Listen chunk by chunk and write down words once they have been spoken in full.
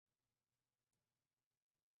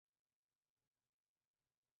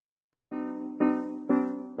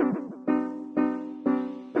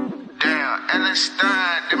Damn,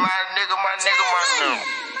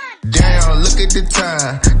 look at the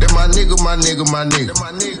time. That my nigga.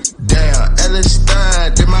 Damn, Ellis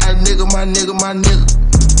Stein. That my nigga.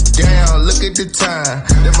 Damn, look at the time.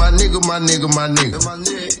 That my nigga.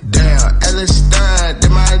 Damn, Ellis Stein.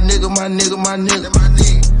 That my nigga.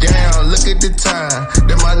 Damn, look at the time.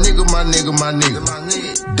 That my nigga.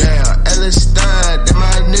 Damn, Ellis Stein. That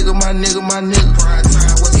my nigga.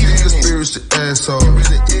 Conspiracy asshole.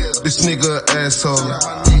 This nigga asshole.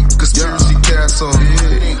 Conspiracy castle.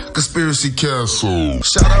 Conspiracy castle.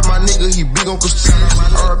 Shout out my nigga, he big on conspiracy.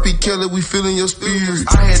 R.I.P. Kelly, we feeling your spirit.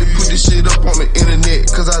 I had to put this shit up on the internet,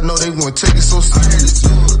 cause I know they won't take it so serious.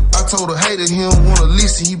 I told a hater he don't wanna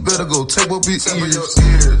listen, he better go tape up his ears.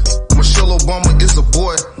 Michelle Obama is a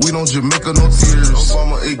boy, we don't Jamaica no tears.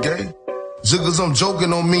 Obama is gay. Jiggers, I'm joking,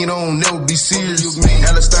 don't mean I don't never be serious.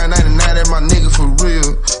 Palestine 99, that my nigga for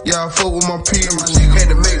real. Yeah, I fuck with my peers. Had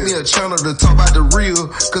to make me a channel to talk about the real,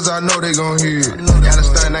 cause I know they gon' hear it.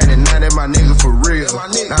 Palestine 99, that my nigga for real.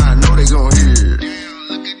 Now I know they gon' hear it. Damn,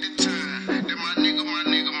 look at the time. That my nigga.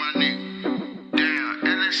 Damn,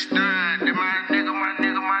 Palestine, that my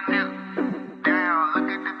nigga. Damn, look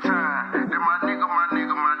at the time. That my nigga.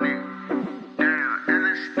 Damn,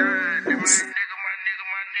 Palestine, that my nigga.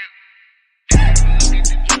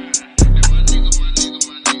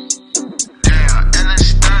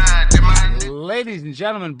 Ladies and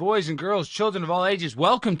gentlemen, boys and girls, children of all ages,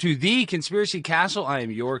 welcome to the Conspiracy Castle. I am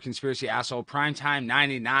your conspiracy asshole, Primetime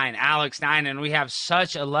 99, Alex 9, and we have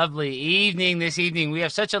such a lovely evening this evening. We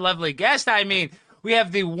have such a lovely guest, we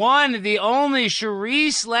have the one, the only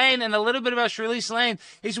Charrise Lane, and a little bit about Charrise Lane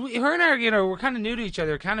is her and I, we're kind of new to each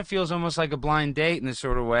other. It kind of feels almost like a blind date in this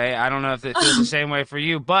sort of way. I don't know if it feels the same way for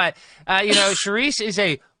you, but, Charrise is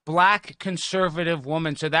a Black conservative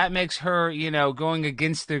woman, so that makes her, going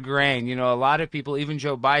against the grain. A lot of people, even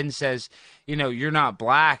Joe Biden says, you're not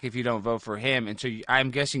Black if you don't vote for him. And so I'm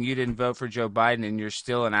guessing you didn't vote for Joe Biden and you're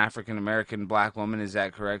still an African-American Black woman. Is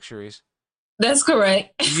that correct, Charisse? That's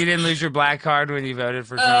correct. You didn't lose your Black card when you voted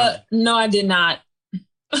for Trump? No, I did not.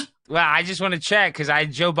 Well, I just want to check because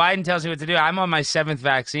Joe Biden tells me what to do. I'm on my 7th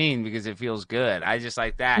vaccine because it feels good. I just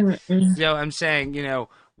like that. So I'm saying,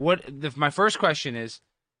 my first question is,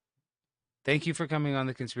 thank you for coming on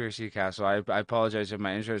the Conspiracy Castle. I apologize if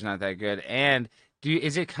my intro is not that good. And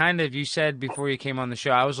is it kind of, you said before you came on the show,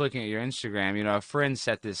 I was looking at your Instagram, a friend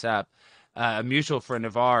set this up, a mutual friend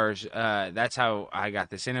of ours. That's how I got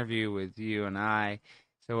this interview with you and I.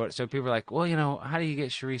 So people are like, well, how do you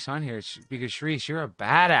get Charisse on here? It's because, Charisse, you're a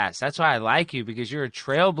badass. That's why I like you, because you're a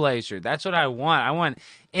trailblazer. That's what I want. I want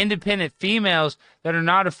independent females that are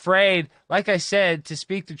not afraid, like I said, to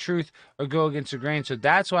speak the truth or go against the grain. So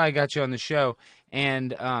that's why I got you on the show.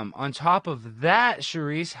 And on top of that,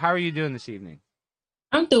 Charisse, how are you doing this evening?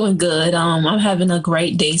 I'm doing good. I'm having a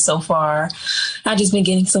great day so far. I've just been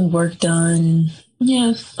getting some work done.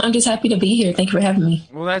 Yeah, I'm just happy to be here. Thank you for having me.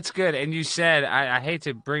 Well, that's good. And you said, I hate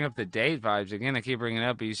to bring up the date vibes again. I keep bringing it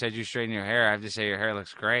up, but you said you straightened your hair. I have to say your hair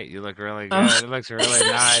looks great. You look really good. It looks really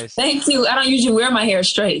nice. Thank you. I don't usually wear my hair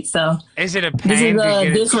straight, so. Is it a pain to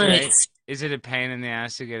get it straight? Is it a pain in the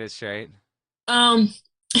ass to get it straight?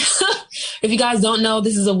 If you guys don't know,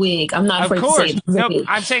 this is a wig. I'm not afraid to say it. No,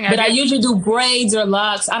 I'm saying, but I usually do braids or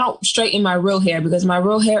locks. I don't straighten my real hair because my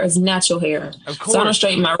real hair is natural hair. Of course. So I don't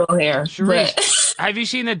straighten my real hair. Have you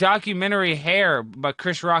seen the documentary Hair by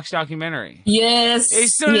Chris Rock's documentary? Yes.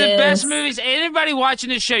 It's one of the best movies. Anybody watching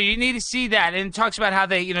this show, you need to see that. And it talks about how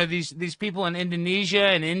they, these people in Indonesia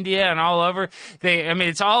and India and all over,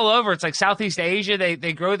 it's all over. It's like Southeast Asia.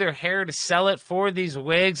 They grow their hair to sell it for these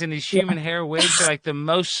wigs, and these human hair wigs are like the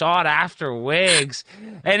most sought after wigs.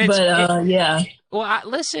 And it's well,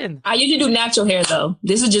 listen. I usually do natural hair though.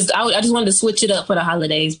 This is just I just wanted to switch it up for the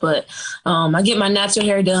holidays, but I get my natural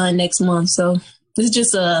hair done next month, so this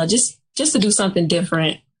is just to do something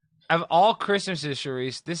different. Of all Christmases,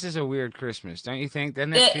 Charisse, this is a weird Christmas, don't you think?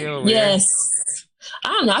 Doesn't it feel weird? Yes. I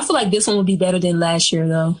don't know. I feel like this one would be better than last year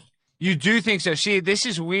though. You do think so? See, this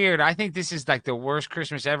is weird. I think this is like the worst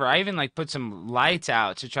Christmas ever. I even put some lights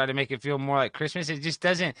out to try to make it feel more like Christmas. It just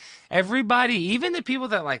doesn't. Everybody, even the people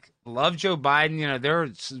that love Joe Biden, they're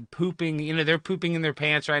pooping. They're pooping in their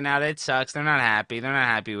pants right now. That sucks. They're not happy. They're not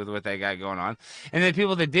happy with what they got going on. And the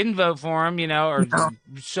people that didn't vote for him, are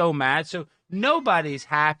so mad. So nobody's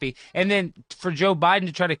happy. And then for Joe Biden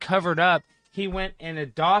to try to cover it up, he went and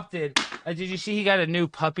adopted. Did you see he got a new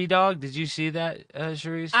puppy dog? Did you see that,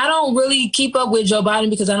 Charisse? I don't really keep up with Joe Biden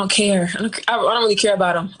because I don't care. I don't really care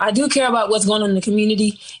about him. I do care about what's going on in the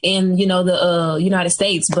community and the United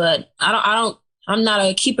States, but I I'm not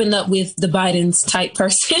a keeping up with the Bidens type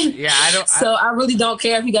person. Yeah, I don't. So I really don't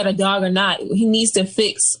care if he got a dog or not. He needs to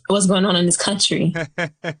fix what's going on in this country.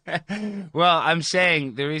 Well, I'm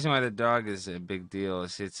saying the reason why the dog is a big deal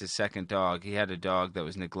is it's his second dog. He had a dog that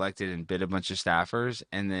was neglected and bit a bunch of staffers,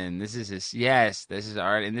 and then this is his. Yes, this is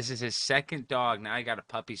art, and this is his second dog. Now he got a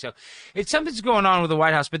puppy, so it's something's going on with the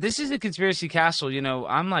White House. But this is the conspiracy castle. You know,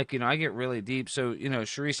 I'm like, you know, I get really deep. So, you know,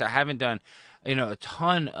 Charisse, I haven't done, you know, a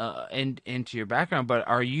ton into your background, but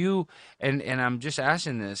are you, and I'm just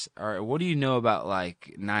asking this, or what do you know about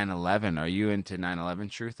like 9/11? Are you into 9/11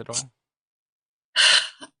 truth at all?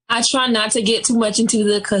 I try not to get too much into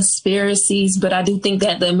the conspiracies, but I do think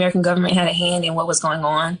that the American government had a hand in what was going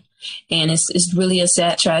on. And it's really a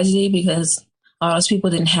sad tragedy because all those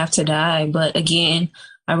people didn't have to die. But again,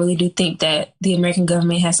 I really do think that the American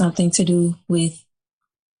government has something to do with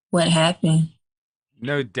what happened.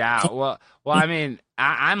 No doubt. Well, I mean,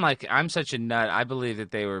 I'm such a nut. I believe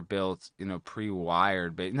that they were built, you know,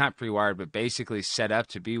 pre-wired, but not pre-wired, but basically set up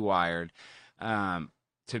to be wired, to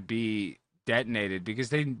be detonated because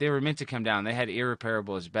they were meant to come down. They had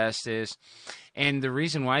irreparable asbestos, and the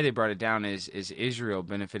reason why they brought it down is Israel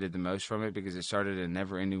benefited the most from it because it started a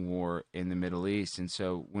never-ending war in the Middle East. And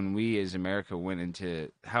so when we as America went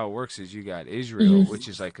into, how it works is you got Israel, which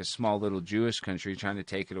is like a small little Jewish country trying to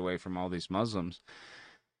take it away from all these Muslims.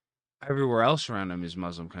 Everywhere else around them is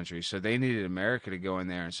Muslim countries, so they needed America to go in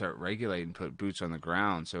there and start regulating, put boots on the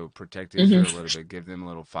ground, so protect Israel a little bit, give them a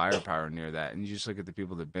little firepower near that. And you just look at the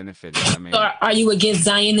people that benefited. I mean, are you against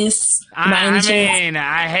Zionists? I mean,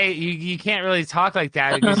 I hate you. You can't really talk like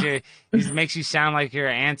that because it makes you sound like you're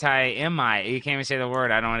anti-Emite. You can't even say the word.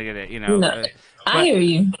 I don't want to get it. You know, no, I hear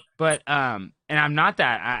you. But and I'm not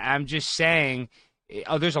that. I'm just saying.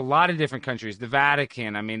 Oh, there's a lot of different countries, the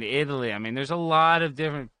Vatican, I mean, Italy. I mean, there's a lot of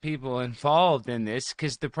different people involved in this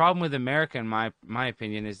because the problem with America, in my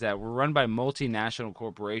opinion, is that we're run by multinational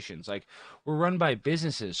corporations. Like, we're run by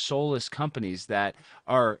businesses, soulless companies that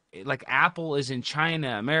are like Apple is in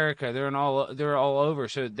China, America. They're all over.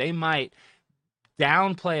 So they might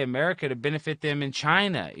downplay America to benefit them in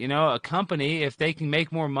China. You know, a company, if they can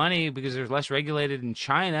make more money because they're less regulated in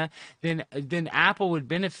China, then Apple would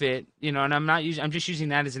benefit, you know, and I'm just using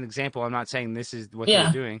that as an example. I'm not saying this is what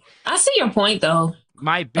they're doing. I see your point though.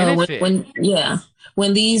 Might benefit.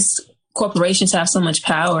 When these corporations have so much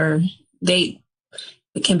power, they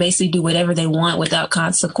can basically do whatever they want without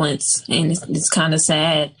consequence. And it's kind of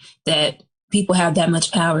sad that people have that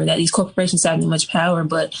much power, that these corporations have that much power.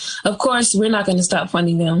 But of course, we're not going to stop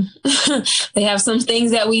funding them. They have some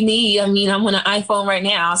things that we need. I mean, I'm on an iPhone right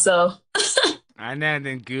now, so. I know. And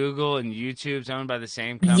then Google and YouTube's owned by the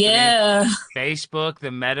same company. Yeah. Facebook, the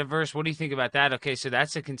metaverse. What do you think about that? Okay, so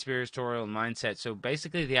that's a conspiratorial mindset. So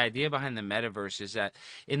basically, the idea behind the metaverse is that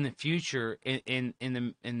in the future, in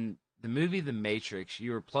the movie The Matrix,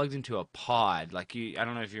 you were plugged into a pod. Like I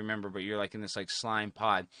don't know if you remember, but you're like in this like slime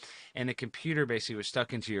pod, and the computer basically was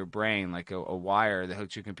stuck into your brain, like a wire that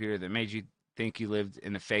hooked your computer that made you think you lived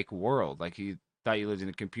in a fake world. Like you thought you lived in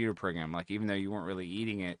a computer program. Like even though you weren't really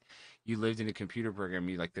eating it, you lived in a computer program.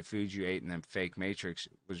 You like the food you ate in the fake Matrix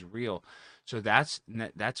was real. So that's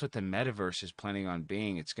what the metaverse is planning on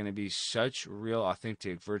being. It's going to be such real,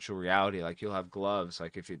 authentic virtual reality. Like you'll have gloves.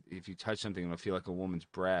 Like if you touch something, it'll feel like a woman's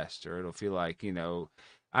breast, or it'll feel like, you know,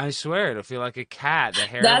 I swear it'll feel like a cat. The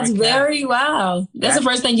hair. That's of a cat. Very wow. That's the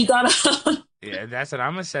first thing you thought of. Yeah, that's what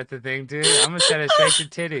I'm gonna set the thing, dude. I'm gonna set it straight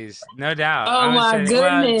to titties, no doubt. Oh my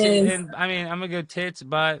goodness. I mean, I'm gonna go tits,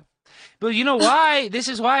 but you know why? This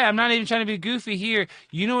is why I'm not even trying to be goofy here.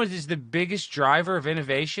 You know what is the biggest driver of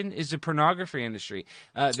innovation is the pornography industry.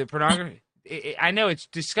 The pornography. I know it's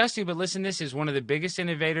disgusting, but listen, this is one of the biggest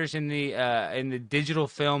innovators in the digital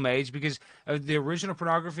film age because the original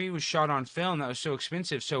pornography was shot on film that was so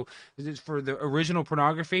expensive. So for the original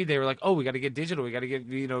pornography, they were like, oh, we got to get digital. We got to get,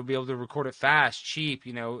 you know, be able to record it fast, cheap,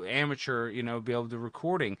 you know, amateur, you know, be able to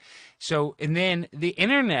recording. So, and then the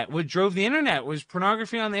internet, what drove the internet was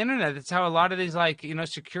pornography on the internet. That's how a lot of these, like, you know,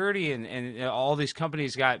 security and all these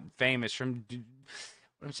companies got famous from.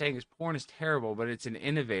 What I'm saying is porn is terrible, but it's an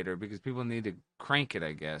innovator because people need to crank it,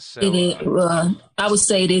 I guess. So, it is, I would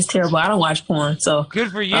say it is terrible. I don't watch porn, so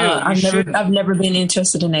good for you. I've never been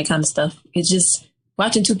interested in that kind of stuff. It's just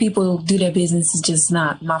watching two people do their business is just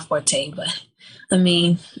not my forte. But I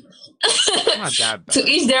mean, not that bad. To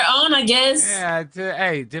each their own, I guess. Yeah.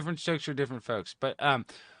 Hey, different strokes for different folks. But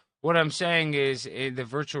What I'm saying is the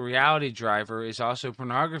virtual reality driver is also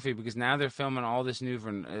pornography because now they're filming all this new,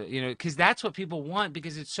 because that's what people want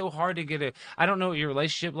because it's so hard to get I don't know what your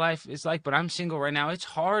relationship life is like, but I'm single right now. It's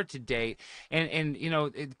hard to date. And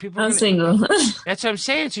people are I'm single. That's what I'm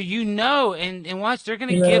saying. So, and watch, they're going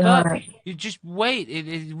to Really give up. hard. You just wait.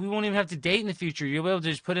 We won't even have to date in the future. You'll be able to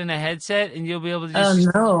just put in a headset and you'll be able to Oh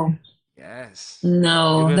just. no. Yes.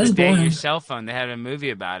 No, You'll be able that's to date boring. your cell phone. They had a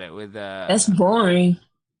movie about it with That's boring.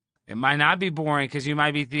 It might not be boring because you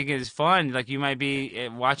might be thinking it's fun. Like you might be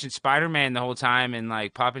watching Spider-Man the whole time and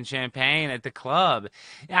like popping champagne at the club.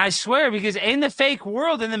 I swear, because in the fake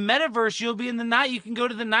world, in the metaverse, you'll be in the night. You can go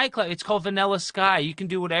to the nightclub. It's called Vanilla Sky. You can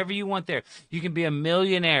do whatever you want there. You can be a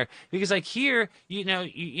millionaire because like here,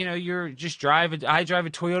 you're just I drive a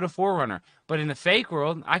Toyota 4Runner. But in the fake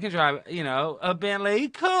world, I can drive, a Bentley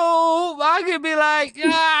Coupe. I could be like,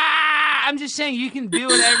 I'm just saying you can do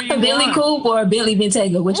whatever you want. A Bentley Coupe or a Bentley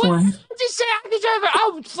Bentayga? Which one? I'm just saying I could drive.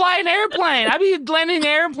 I'll fly an airplane. I'd be landing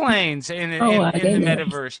airplanes in the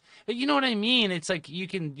metaverse. But you know what I mean? It's like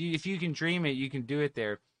if you can dream it, you can do it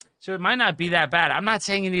there. So it might not be that bad. I'm not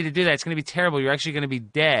saying you need to do that. It's going to be terrible. You're actually going to be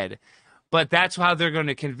dead. But that's how they're going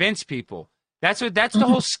to convince people. That's the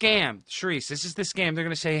whole scam, Charisse. This is the scam. They're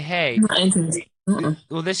going to say, hey,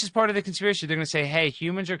 well, this is part of the conspiracy. They're going to say, hey,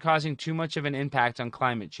 humans are causing too much of an impact on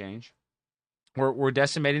climate change. We're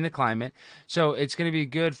decimating the climate. So it's going to be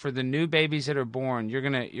good for the new babies that are born. You're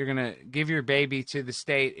going to give your baby to the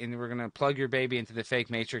state and we're going to plug your baby into the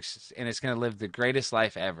fake matrix and it's going to live the greatest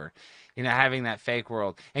life ever. Having that fake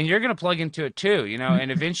world. And you're going to plug into it too,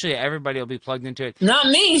 and eventually everybody will be plugged into it. Not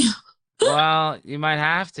me. Well, you might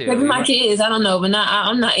have to. Maybe my kids. I don't know, but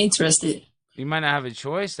I'm not interested. You might not have a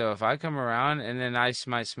choice though. If I come around and then I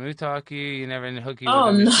might smooth talk you, never hook you with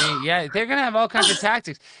a machine. No. Yeah, they're gonna have all kinds of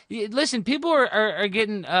tactics. Listen, people are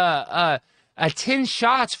getting 10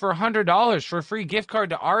 shots for $100 for a free gift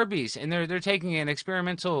card to Arby's, and they're taking an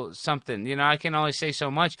experimental something. I can only say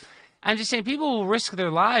so much. I'm just saying people will risk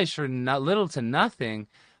their lives for little to nothing.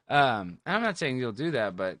 I'm not saying you'll do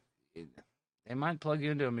that, but. They might plug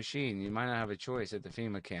you into a machine. You might not have a choice at the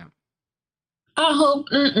FEMA camp. I hope.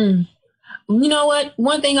 You know what?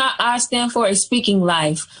 One thing I stand for is speaking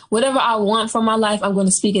life. Whatever I want from my life, I'm going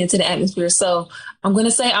to speak it into the atmosphere. So I'm going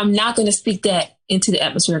to say I'm not going to speak that into the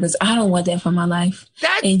atmosphere because I don't want that for my life.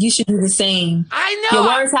 And you should do the same. I know.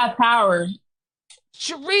 Your words have power.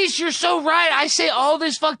 Charisse, you're so right. I say all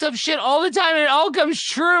this fucked up shit all the time and it all comes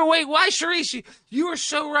true. Wait, why, Charisse? You are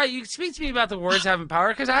so right. You speak to me about the words having power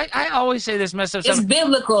because I always say this messed up stuff. It's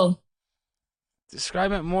biblical.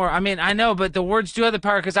 Describe it more. I mean, I know, but the words do have the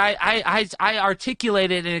power because I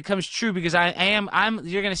articulate it and it comes true because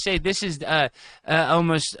you're going to say this is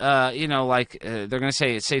almost, like they're going to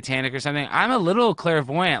say it's satanic or something. I'm a little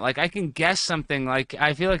clairvoyant. Like I can guess something. Like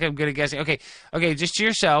I feel like I'm good at guessing. Okay, just to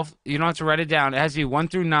yourself. You don't have to write it down. It has to be 1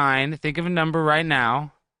 through 9. Think of a number right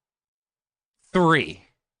now. 3.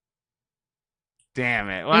 Damn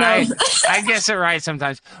it. Well, no. I guess it right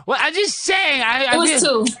sometimes. Well, I'm just saying. It was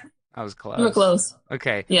 2. I was close. You were close.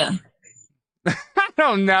 Okay. Yeah. I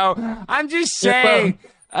don't know. I'm just saying.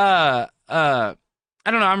 I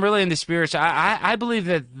don't know. I'm really into spirits. I believe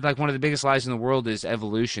that like one of the biggest lies in the world is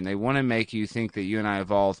evolution. They want to make you think that you and I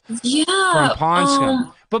evolved from pawn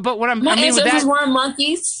scum. But what my ancestors weren't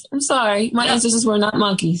monkeys. I'm sorry. My ancestors were not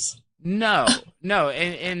monkeys. No.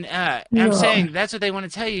 And I'm saying that's what they want to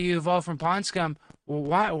tell you. You evolved from pawn scum. Well,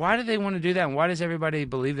 why do they want to do that? And why does everybody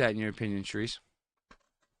believe that in your opinion, Charisse?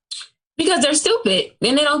 Because they're stupid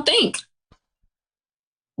and they don't think.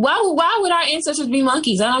 Why would our ancestors be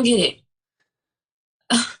monkeys? I don't get it.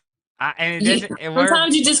 And it doesn't.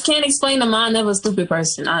 Sometimes you just can't explain the mind of a stupid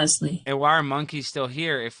person, honestly. And why are monkeys still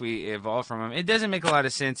here if we evolved from them? It doesn't make a lot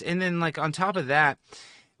of sense. And then, like on top of that,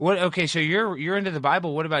 okay, so you're into the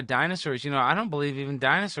Bible. What about dinosaurs? I don't believe even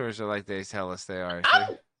dinosaurs are like they tell us they are.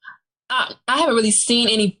 I haven't really seen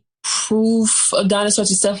any proof of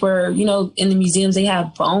dinosaurs except for in the museums they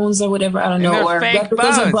have bones or whatever. I don't know, or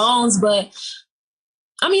replicas of bones. But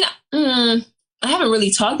I mean, I haven't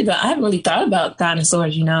really thought about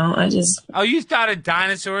dinosaurs. You thought of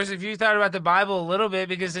dinosaurs if you thought about the Bible a little bit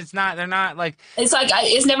because they're not like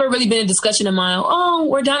it's never really been a discussion of mine. Oh,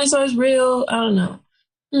 were dinosaurs real? I don't know.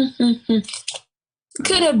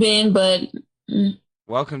 Could have been, but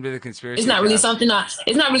welcome to the conspiracy. It's not really something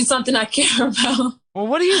I care about. Well,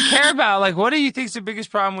 what do you care about? Like, what do you think is the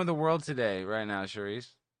biggest problem with the world today, right now, Charisse?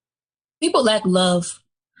 People lack love,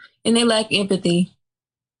 and they lack empathy.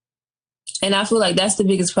 And I feel like that's the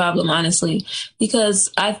biggest problem, honestly, because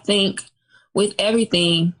I think with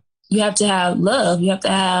everything, you have to have love. You have to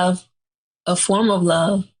have a form of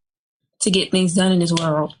love to get things done in this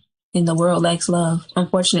world. and the world lacks love,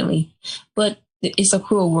 unfortunately. But it's a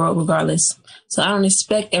cruel world regardless. So I don't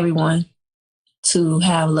expect everyone to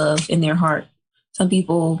have love in their heart. Some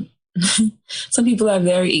people some people are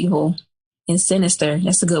very evil and sinister.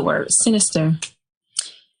 That's a good word. Sinister.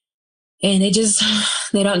 And they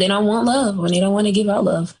don't want love, and they don't want to give out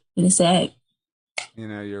love. And it's sad. You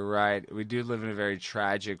know, you're right. We do live in a very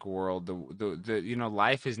tragic world. The you know,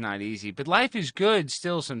 life is not easy, but life is good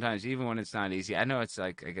still sometimes, even when it's not easy. I know it's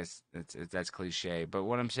like, I guess that's cliche, but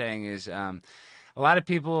what I'm saying is, a lot of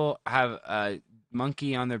people have a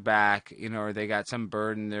monkey on their back, you know, or they got some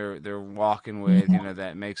burden they're walking with, you know,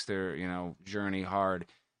 that makes their, you know, journey hard.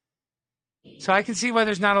 So I can see why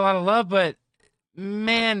there's not a lot of love, but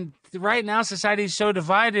man, right now society is so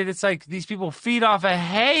divided. It's like these people feed off of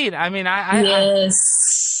hate. I mean,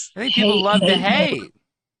 Yes. I think people love to hate.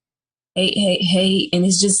 Hate, and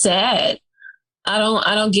it's just sad. I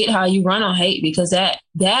don't get how you run on hate, because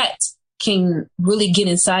that can really get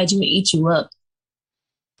inside you and eat you up.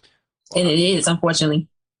 And it is, unfortunately.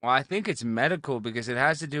 Well, I think it's medical because it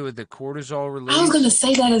has to do with the cortisol release. I was going to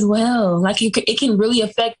say that as well. Like, it can really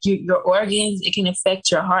affect your organs. It can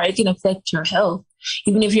affect your heart. It can affect your health.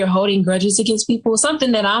 Even if you're holding grudges against people,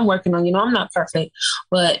 something that I'm working on. You know, I'm not perfect.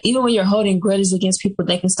 But even when you're holding grudges against people,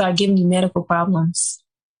 they can start giving you medical problems.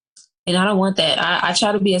 And I don't want that. I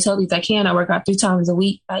try to be as healthy as I can. I work out 3 times a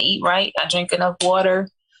week. I eat right. I drink enough water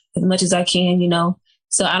as much as I can, you know.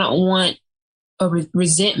 So I don't want a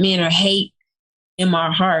resentment or hate in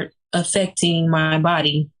my heart affecting my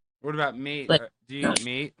body. What about meat? But, do you eat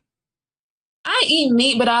meat? I eat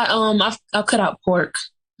meat, but I cut out pork.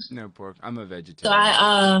 No pork. I'm a vegetarian. So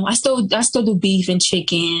I still do beef and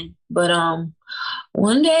chicken, but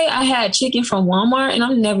one day I had chicken from Walmart, and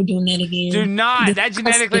I'm never doing that again. Do not. That's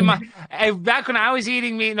genetically back when I was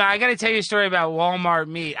eating meat. No, I got to tell you a story about Walmart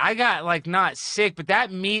meat. I got like not sick, but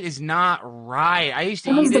that meat is not right. I used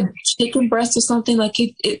to eat it. Chicken breast or something, like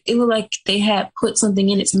it looked like they had put something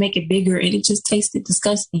in it to make it bigger, and it just tasted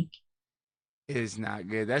disgusting. It is not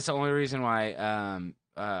good. That's the only reason why.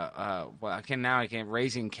 Well, I can't.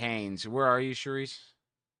 Raising Cane's. Where are you, Charisse?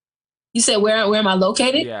 You said where am I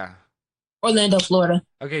located? Yeah. Orlando, Florida.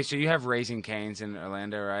 Okay, so you have Raising Cane's in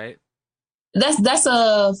Orlando, right? That's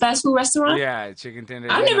a fast food restaurant? Yeah, chicken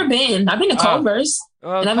tender. I've never been. I've been to Culver's,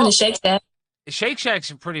 and I've been to Shake Shack. Shake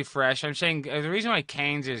Shack's pretty fresh. I'm saying the reason why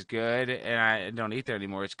Cane's is good, and I don't eat there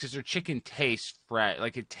anymore, is because their chicken tastes fresh.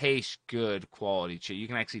 Like, it tastes good quality chicken. You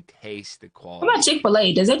can actually taste the quality. What about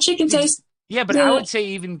Chick-fil-A? Does that chicken taste? Yeah, but I would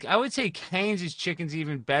say Cane's chicken's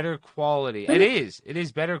even better quality. Really? It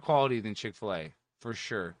is better quality than Chick-fil-A for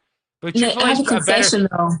sure. But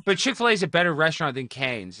Chick-fil-A is a better restaurant than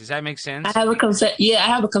Cane's. Does that make sense? I have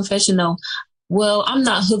a confession though. Well, I'm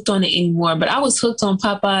not hooked on it anymore, but I was hooked on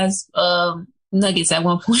Popeye's nuggets at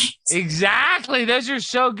one point. Exactly. Those are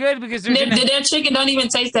so good because their chicken don't even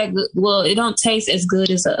taste that good. Well, it don't taste as good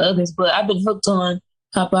as the others, but I've been hooked on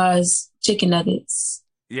Popeye's chicken nuggets.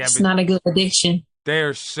 Yeah, it's not a good addiction. They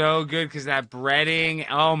are so good because that breading.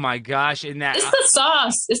 Oh my gosh! And that it's the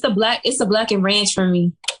sauce. It's the black and ranch for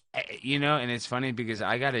me. You know, and it's funny because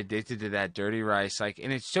I got addicted to that dirty rice. Like,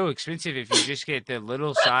 and it's so expensive if you just get the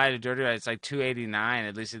little side of dirty rice. It's like $2.89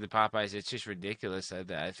 at least at the Popeyes. It's just ridiculous.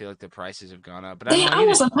 I feel like the prices have gone up. But I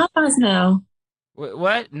was on Popeyes now.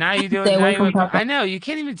 What? Now you doing? I know you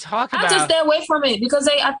can't even talk about. I just stay away from it because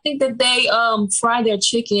I think that they fry their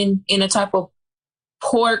chicken in a type of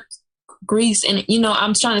pork grease, and you know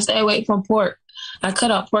I'm trying to stay away from pork. I cut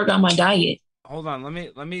out pork on my diet. Hold on,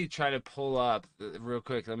 let me try to pull up real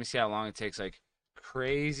quick. Let me see how long it takes. Like,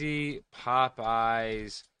 crazy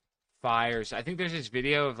Popeyes fires. I think there's this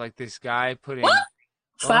video of like this guy putting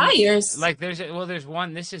fires. Like there's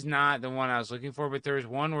one. This is not the one I was looking for, but there's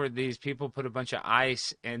one where these people put a bunch of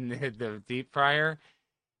ice in the deep fryer,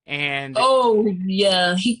 and oh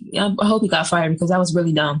yeah, I hope he got fired because that was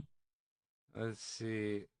really dumb. Let's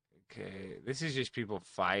see. Okay, this is just people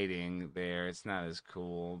fighting there. It's not as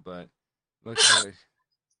cool, but looks like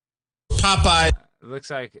Popeye. Looks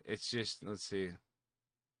like it's just. Let's see.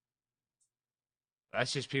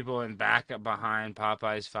 That's just people in back behind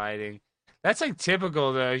Popeyes fighting. That's like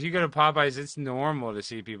typical though. If you go to Popeyes, it's normal to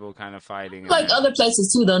see people kind of fighting. Like other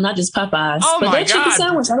places too, though, not just Popeyes. Oh but my God! Chicken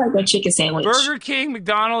sandwich. I like that chicken sandwich. Burger King,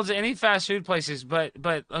 McDonald's, any fast food places. But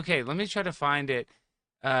okay, let me try to find it.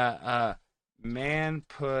 Man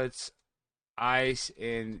puts ice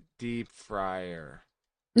in deep fryer.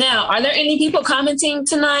 Now, are there any people commenting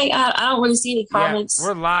tonight? I don't really see any comments. Yeah,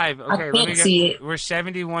 we're live. Okay, I can't see it. We're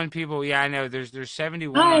 71 people. Yeah, I know. There's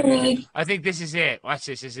 71. Hi. I think this is it. Watch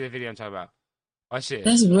this. This is the video I'm talking about. Watch this.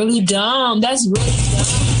 That's really dumb. No, it's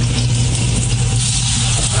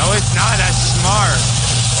are.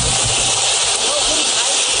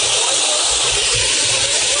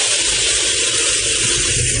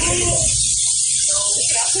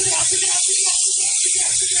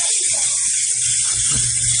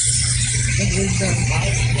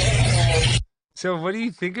 So what do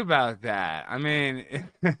you think about that? I mean,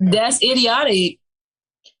 that's idiotic.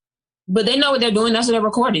 But they know what they're doing. That's what they're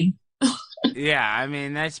recording. yeah, I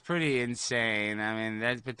mean that's pretty insane. I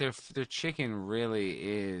mean but their chicken really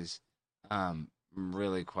is,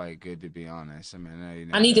 really quite good, to be honest. I mean,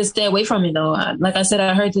 I need to stay away from it though. Like I said,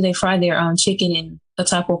 I heard that they fry their chicken in a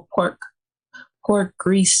type of pork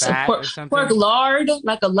grease, pork lard,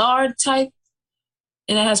 like a lard type,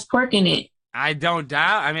 and it has pork in it. I don't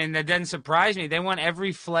doubt. I mean, that doesn't surprise me. They want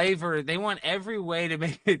every flavor. They want every way to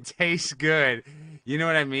make it taste good. You know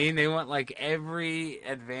what I mean? They want like every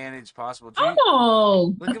advantage possible.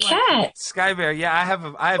 Oh, a cat. Sky Bear. Yeah, I have.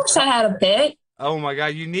 Of course I had a pet. Oh my God!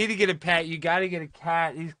 You need to get a pet. You got to get a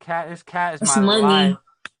cat. This cat is it's my money. life.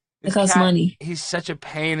 It costs money. He's such a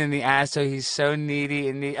pain in the ass. So he's so needy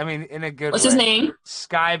and I mean, in a good way. What's his name?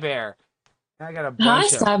 Sky Bear. I got a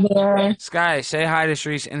bunch of Sky Bear. Sky, say hi to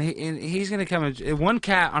Charisse, and he's gonna come. One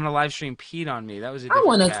cat on a live stream peed on me. That was a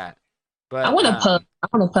different cat. But I want a pup. I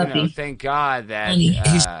want a puppy. You know, thank God that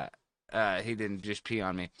he didn't just pee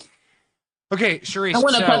on me. Okay, Charisse. I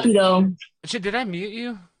want a puppy though. Did I mute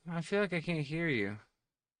you? I feel like I can't hear you.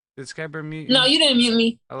 Did Sky Bear mute you? No, you didn't mute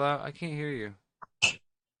me. Hello, I can't hear you.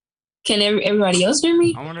 Can everybody else hear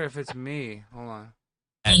me? I wonder if it's me. Hold on.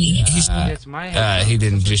 It's my head. He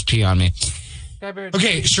didn't just pee on me.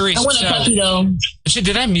 Okay, Charisse. I want a puppy though.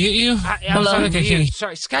 Did I mute you? Hello?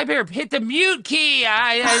 Sorry, Sky Bear, hit the mute key.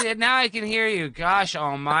 Now I can hear you. Gosh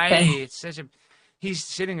almighty. Okay. It's such a... He's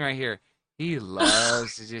sitting right here. He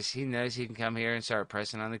loves to he knows he can come here and start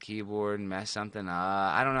pressing on the keyboard and mess something up.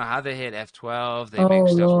 I don't know how they hit F12. They make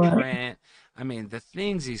stuff print. I mean, the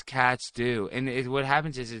things these cats do. And what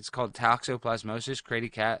happens is it's called toxoplasmosis,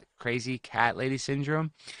 crazy cat lady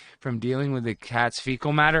syndrome, from dealing with the cat's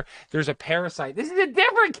fecal matter. There's a parasite. This is a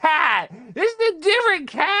different cat. This is a different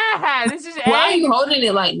cat. This is Why are you holding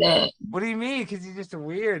it like that? What do you mean? Because he's just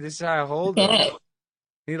weird. This is how I hold it.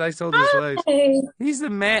 He likes to hold his legs. He's the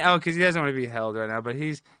man. Oh, because he doesn't want to be held right now. But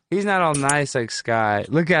he's not all nice like Sky.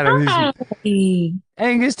 Look at him.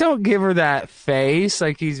 Angus, don't give her that face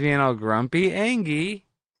like he's being all grumpy. Angie.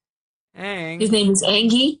 His name is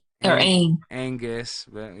Angie or Ang? Angus.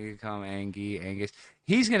 But you call him Angus.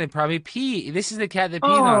 He's gonna probably pee. This is the cat that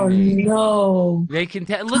peed on me. Oh no! They can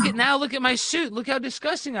look at my suit. Look how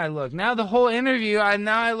disgusting I look. Now the whole interview, I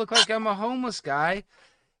look like I'm a homeless guy.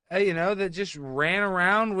 That just ran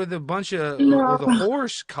around with a bunch of with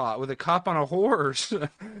a cop on a horse.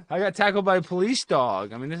 I got tackled by a police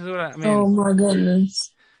dog. I mean, this is what I mean. Oh my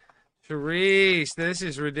goodness. Charisse, this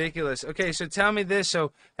is ridiculous. Okay, so tell me this.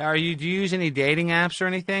 So do you use any dating apps or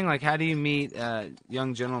anything? Like, how do you meet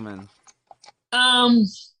young gentlemen? I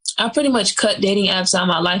pretty much cut dating apps out of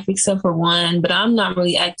my life except for one, but I'm not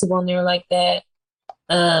really active on there like that.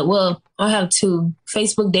 Well, I have two: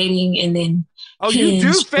 Facebook dating and then. Oh, Hinge.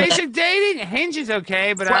 You do Facebook dating? Hinge is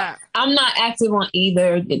okay, but I'm not active on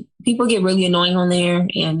either. People get really annoying on there,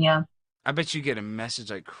 and yeah. I bet you get a message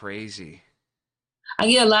like crazy. I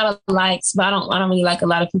get a lot of likes, but I don't really like a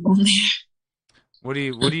lot of people on there. What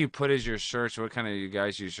do you put as your search? What kind of you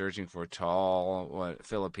guys are you searching for? Tall,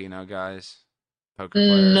 Filipino guys? Poker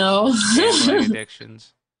players? No. Gambling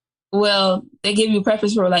addictions? Well, they give you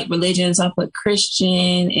preference for like religion, so I put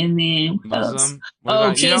Christian and then Muslim.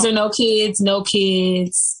 Kids or no kids,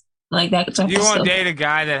 like that type of stuff. You want to date a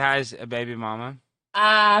guy that has a baby mama?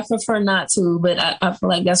 I prefer not to, but I feel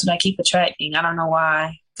like that's what I keep attracting. I don't know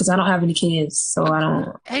why, because I don't have any kids, so I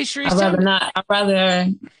don't. Hey, Charisse, I'd rather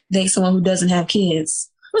date someone who doesn't have kids.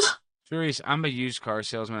 Charisse, I'm a used car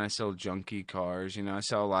salesman. I sell junky cars. I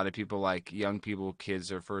sell a lot of people, like young people, kids,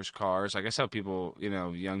 their first cars. Like I sell people,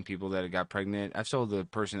 young people that got pregnant. I've sold the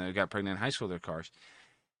person that got pregnant in high school their cars.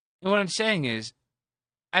 And what I'm saying is,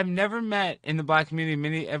 I've never met in the black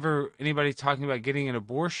community anybody talking about getting an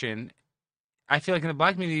abortion. I feel like in the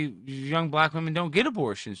black community, young black women don't get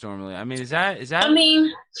abortions normally. I mean, is that? I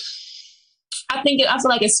mean, I feel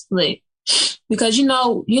like it's split. Because you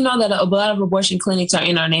know that a lot of abortion clinics are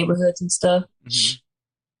in our neighborhoods and stuff.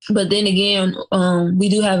 Mm-hmm. But then again, we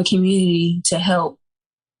do have a community to help.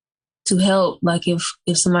 Like if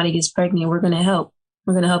somebody gets pregnant, we're gonna help.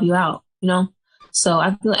 We're gonna help you out. So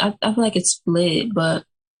I feel like it's split. But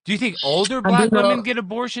do you think older black women get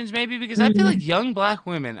abortions? Maybe because I feel like young black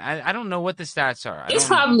women. I don't know what the stats are. It's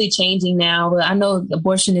probably changing now, but I know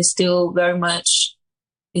abortion is still very much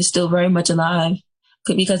alive.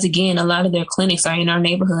 because again, a lot of their clinics are in our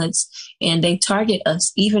neighborhoods and they target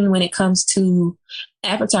us. Even when it comes to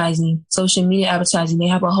advertising, social media advertising, they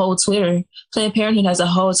have a whole Twitter. Planned Parenthood has a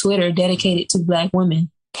whole Twitter dedicated to Black women,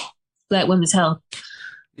 Black women's health.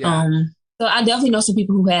 Yeah. So I definitely know some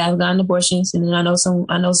people who have gotten abortions, and then I know some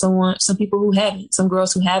people who haven't, some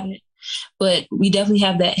girls who haven't. But we definitely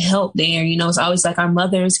have that help there. You know, it's always like our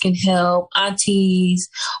mothers can help, aunties,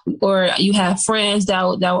 or you have friends that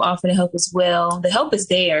will offer the help as well. The help is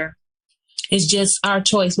there. It's just our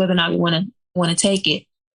choice whether or not we want to take it.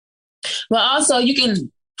 But also, you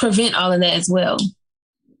can prevent all of that as well.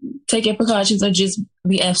 Take your precautions or just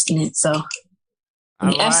be abstinent. So,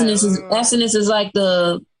 abstinence is like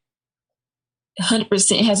the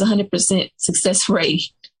 100%, has 100% success rate.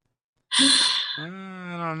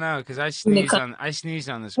 I don't know, because I sneezed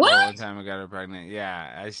on this girl one time I got her pregnant.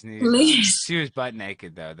 Yeah, I sneezed. She was butt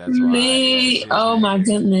naked though. That's why. Yeah, oh my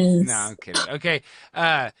goodness. No, I'm kidding. Okay,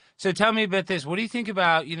 so tell me about this. What do you think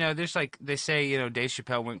about, there's like, they say, Dave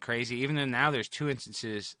Chappelle went crazy, even though now there's 2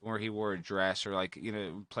 instances where he wore a dress or like,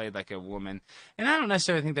 played like a woman. And I don't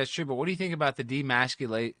necessarily think that's true, but what do you think about the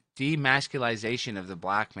demasculization of the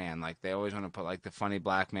black man? Like they always want to put like the funny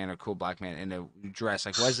black man or cool black man in a dress,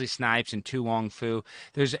 like Wesley Snipes and Tu Wong Fu.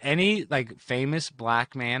 There's any like famous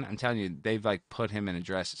black man, I'm telling you, they've like put him in a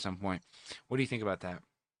dress at some point. What do you think about that?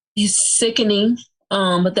 It's sickening.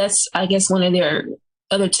 But that's, I guess, one of their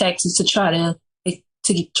other tactics to try to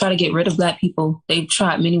get rid of Black people. They've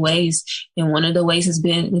tried many ways, and one of the ways has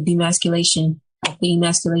been the demasculation of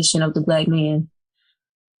the Black man.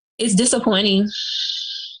 It's disappointing,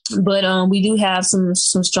 but we do have some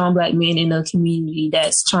strong Black men in the community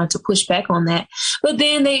that's trying to push back on that. But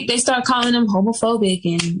then they start calling them homophobic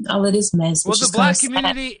and all of this mess. Well, the Black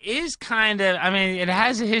community is kind of, it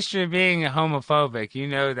has a history of being homophobic. You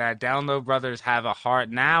know that. Down Low Brothers have a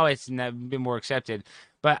heart. Now it's been more accepted.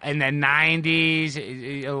 But in the 90s,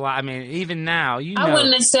 even now, I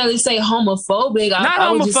wouldn't necessarily say homophobic. Not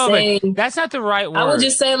homophobic. That's not the right word. I would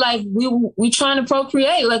just say, like, we trying to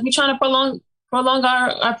procreate. Like, we trying to prolong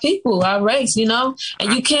our people, our race, and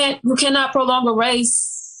you cannot prolong a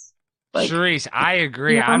race. Like, Charisse, I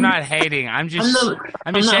agree. I'm not hating. I'm just saying.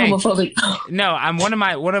 Homophobic. No, one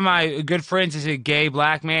of my good friends is a gay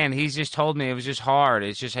Black man. He's just told me it was just hard.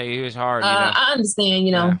 It's just, hey, he was hard. I understand.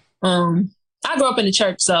 Yeah. I grew up in the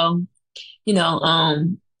church, so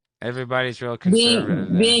everybody's real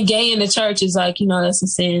conservative. Being gay in the church is like, that's a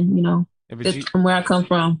sin. Yeah, from where I come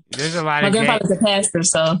from. There's a lot My of grandfather's a pastor,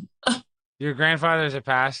 so. Your grandfather's a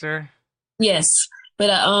pastor? Yes,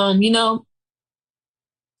 but I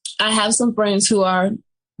have some friends who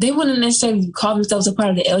they wouldn't necessarily call themselves a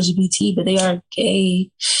part of the LGBT, but they are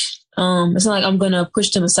gay. It's not like I'm gonna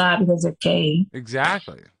push them aside because they're gay.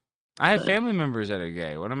 Exactly. I have family members that are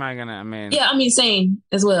gay. What am I gonna? Yeah, same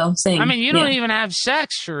as well. Same. You don't even have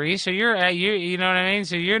sex, Charisse. So you know what I mean.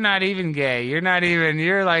 So you're not even gay.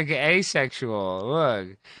 You're like asexual.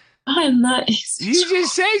 Look. I am not. You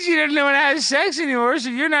just said you didn't know how to have sex anymore, so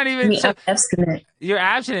you're not even. I'm abstinent. You're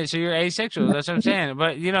abstinent, so you're asexual. That's what I'm saying.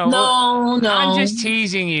 But no. I'm just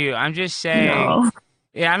teasing you. I'm just saying. No.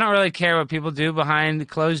 Yeah, I don't really care what people do behind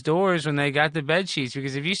closed doors when they got the bed sheets,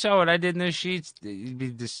 because if you saw what I did in those sheets, you'd be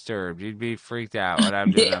disturbed. You'd be freaked out what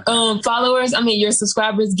I'm doing. Followers, your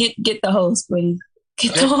subscribers, get the host, please.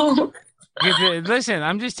 Get the host. Listen,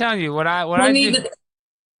 I'm just telling you what I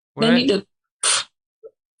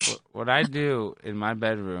do in my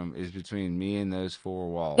bedroom is between me and those 4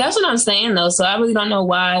 walls. That's what I'm saying, though. So I really don't know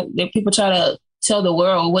why people try to tell the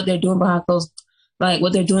world what they're doing behind closed. Like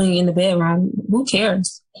what they're doing in the bedroom. Who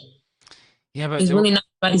cares? Yeah, but it's really not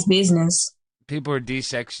anybody's business. People are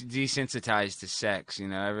desensitized to sex.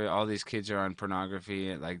 All these kids are on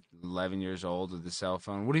pornography at like 11 years old with the cell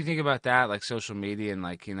phone. What do you think about that? Like social media and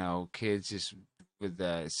like, kids just with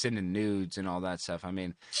sending nudes and all that stuff.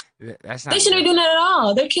 That's not. They shouldn't be doing that at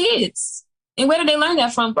all. They're kids. And where did they learn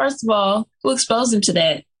that from? First of all, who exposed them to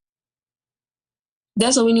that?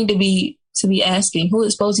 That's what we need to be asking. Who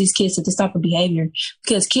exposed these kids to this type of behavior?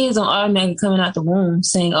 Because kids don't automatically coming out the womb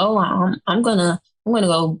saying, "Oh, I'm gonna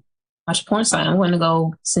go watch a porn site. I'm gonna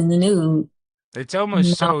go send the nude." It's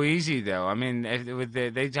almost so easy, though.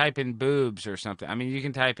 They type in boobs or something. You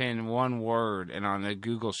can type in one word, and on the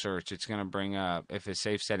Google search, it's going to bring up, if a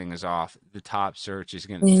safe setting is off, the top search is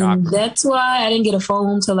going to. That's why I didn't get a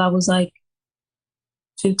phone until I was like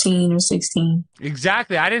 15 or 16.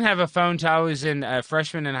 Exactly. I didn't have a phone until I was a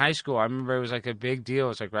freshman in high school. I remember it was like a big deal. It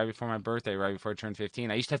was like right before my birthday, right before I turned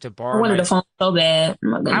 15. I used to have to borrow. I wanted a phone so bad.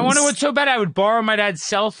 I wanted one so bad I would borrow my dad's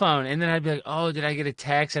cell phone, and then I'd be like, "Oh, did I get a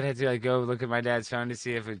text?" I'd have to like go look at my dad's phone to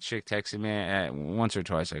see if a chick texted me. Once or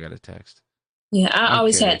twice, I got a text. Yeah, I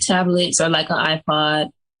always Okay. had tablets or like an iPod,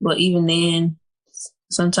 but even then,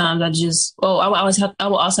 sometimes I will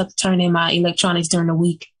also have to turn in my electronics during the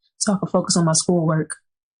week so I can focus on my schoolwork.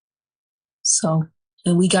 So,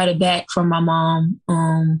 and we got it back from my mom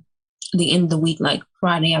the end of the week, like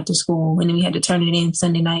Friday after school, and then we had to turn it in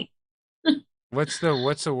Sunday night. What's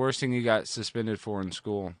the worst thing you got suspended for in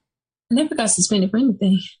school? I never got suspended for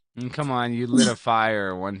anything. Come on, you lit a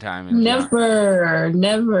fire one time in geography. Never, I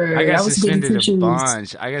never. got I was getting suspended two a shoes.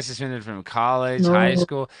 bunch. I got suspended from college, high No,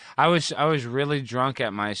 school. I was really drunk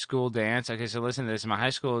at my school dance. Okay, so listen to this. My high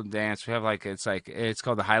school dance, we have it's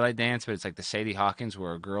called the highlight dance, but it's like the Sadie Hawkins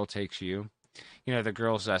where a girl takes you. You know, the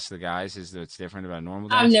girls us the guys is what's different about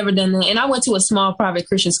normal I've dance. never done that. And I went to a small private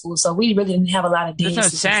Christian school, so we really didn't have a lot of That's what I'm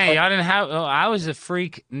dances and saying. stuff. Y'all didn't have. Oh, I was a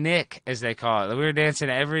freak Nick, as they call it. We were dancing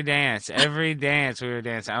every dance we were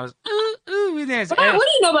dancing. I was we danced. What do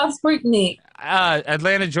you know about Freaknik?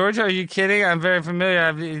 Atlanta, Georgia. Are you kidding? I'm very familiar.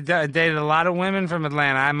 I've dated a lot of women from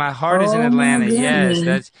Atlanta. My heart is in Oh my Atlanta. Yes,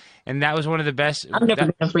 goodness. that was one of the best. I've never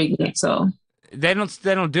been a Freaknik, so They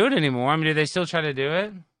don't do it anymore. I mean, do they still try to do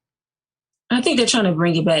it? I think they're trying to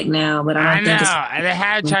bring it back now, but I I don't think it's. know they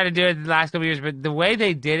had tried to do it the last couple of years, but the way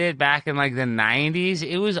they did it back in like the '90s,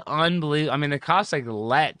 it was unbelievable. I mean, the cops like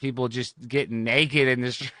let people just get naked in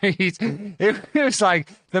the streets. It was like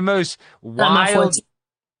the most Not my wild.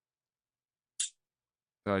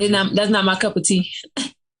 forte. That's not my cup of tea.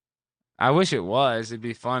 I wish it was. It'd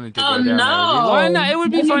be fun to Oh go down there with you. Why no, not? It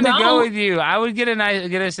would no, be you fun to go don't. with you. I would get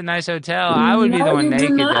us a nice hotel. I would be the No, one you do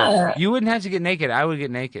naked though. not. You wouldn't have to get naked. I would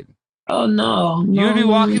get naked. Oh no, You would no, be no,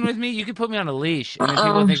 no, walking with me. You could put me on a leash, and then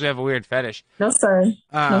people uh-uh. would think we have a weird fetish. No sir,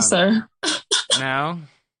 no Um, sir. no.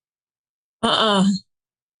 Uh-uh.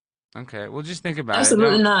 Okay. Well, just think about it.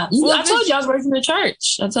 Absolutely Don't. not. Well, I told just you I was raised in the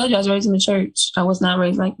church. I told you I was raised in the church. I was not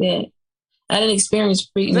raised like that. I didn't experience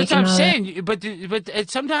that's Freaknik what and I'm all that. saying. But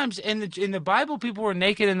sometimes in the Bible, people were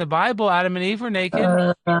naked in the Bible. Adam and Eve were naked.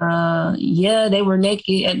 Yeah, they were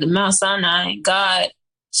naked at the Mount Sinai. God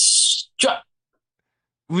struck.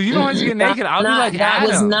 Well, you don't have to get naked. I'll be like God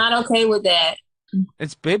was Adam. not okay with that.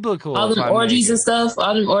 It's biblical All if them I'm orgies and naked. stuff,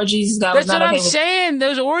 all them orgies, God was That's not what I'm okay with saying.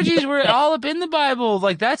 Those orgies were that. all up in the Bible.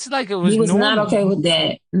 Like that's like it He was was not normal. okay with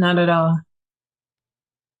that. Not at all.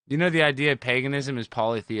 You know, the idea of paganism is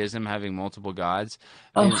polytheism, having multiple gods.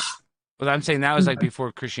 I Oh, mean, well, I'm saying that was like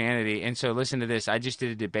before Christianity. And so listen to this. I just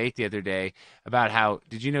did a debate the other day about how,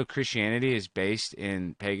 did you know Christianity is based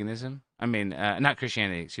in paganism? I mean, not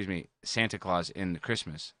Christianity, excuse me, Santa Claus in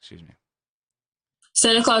Christmas, excuse me.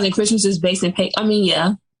 Santa Claus and Christmas is based in I mean,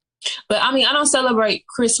 yeah. But I mean, I don't celebrate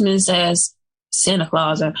Christmas as Santa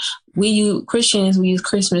Claus. Or Christians, we use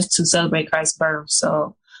Christmas to celebrate Christ's birth.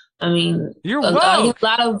 So, I mean, You're I get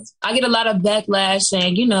woke. I get a lot of backlash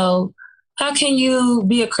saying, how can you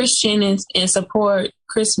be a Christian and support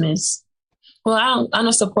Christmas? Well, I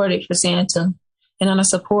don't support it for Santa, and I don't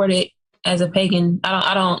support it as a pagan.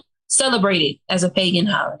 I don't celebrate it as a pagan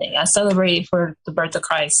holiday. I celebrate it for the birth of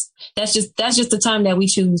Christ. That's just the time that we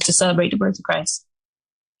choose to celebrate the birth of Christ.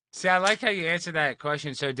 See, I like how you answer that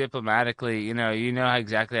question so diplomatically. You know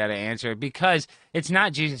exactly how to answer it because it's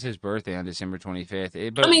not Jesus' birthday on December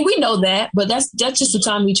 25th. I mean, we know that, but that's just the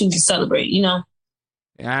time we choose to celebrate.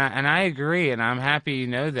 And I agree, and I'm happy you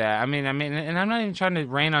know that. I mean, and I'm not even trying to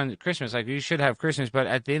rain on Christmas. Like, you should have Christmas, but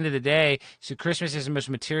at the end of the day, so Christmas is the most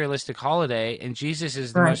materialistic holiday, and Jesus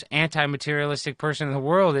is the Right. most anti-materialistic person in the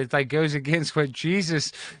world. It like goes against what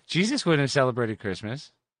Jesus wouldn't have celebrated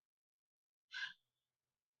Christmas.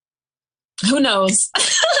 Who knows?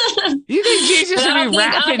 You think Jesus But would be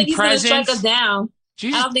I don't wrapping think he's going to strike us presents? down. I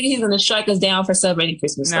Jesus. don't think he's going to strike us down for celebrating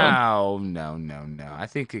Christmas, though. No. I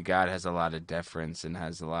think that God has a lot of deference and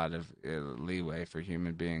has a lot of leeway for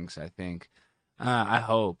human beings. I think. I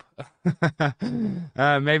hope.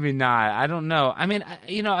 Maybe not. I don't know. I mean,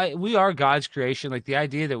 we are God's creation. Like the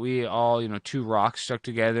idea that we all, two rocks stuck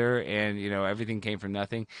together and everything came from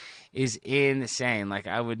nothing, is insane. Like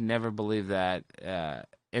I would never believe that.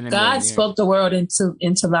 In a million God years. spoke the world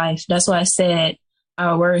into life. That's why I said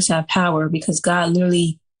our words have power, because God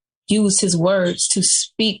literally used his words to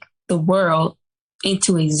speak the world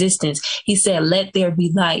into existence. He said, "Let there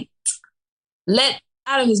be light." Let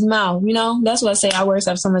out of his mouth, That's why I say our words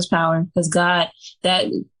have so much power, because God, that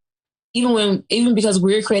even because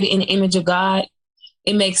we're created in the image of God,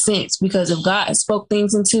 it makes sense, because if God spoke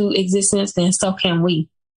things into existence, then so can we.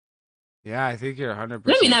 Yeah, I think you're 100%.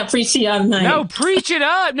 Let me not preach to y'all tonight. No, preach it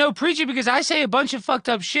up. No, preach it, because I say a bunch of fucked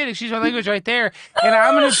up shit, excuse my language right there, and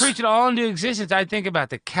I'm going to preach it all into existence. I think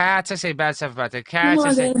about the cats. I say bad stuff about the cats. Oh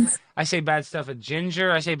my goodness. I say bad stuff at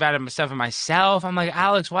Ginger. I say bad stuff at myself. I'm like,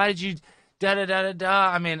 Alex, why did you da da da da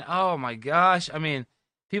da. I mean, oh my gosh. I mean,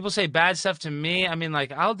 people say bad stuff to me. I mean,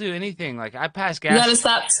 like I'll do anything. Like I pass gas. You got to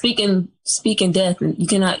stop speaking death. You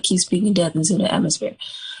cannot keep speaking death into the atmosphere.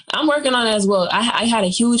 I'm working on it as well. I had a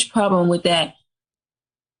huge problem with that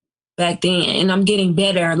back then, and I'm getting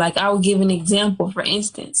better. Like I will give an example, for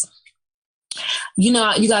instance. You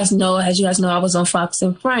guys know, I was on Fox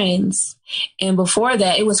and Friends. And before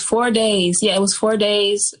that, it was 4 days. Yeah, it was 4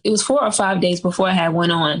 days. It was 4 or 5 days before I had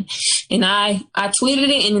went on. And I tweeted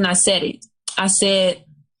it and then I said it. I said,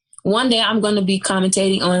 one day I'm going to be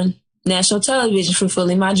commentating on national television,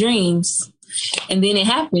 fulfilling my dreams. And then it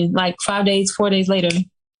happened like 4 days later.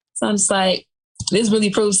 So I'm just like, this really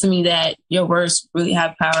proves to me that your words really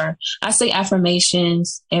have power. I say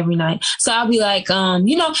affirmations every night. So I'll be like, have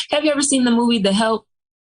you ever seen the movie The Help?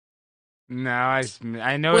 No,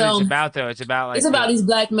 I know what it's about though. It's about these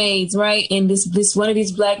black maids, right? And this one of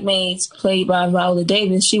these black maids, played by Viola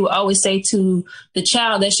Davis, she would always say to the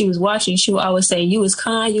child that she was watching, she would always say, "You was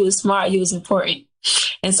kind, you was smart, you was important."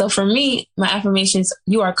 And so for me, my affirmations: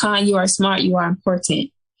 you are kind, you are smart, you are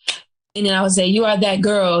important. And then I would say, "You are that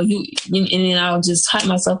girl." And then I'll just hype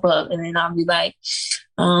myself up, and then I'll be like,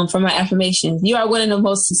 for my affirmations, "You are one of the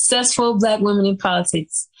most successful black women in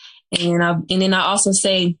politics." And then I also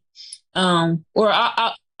say, or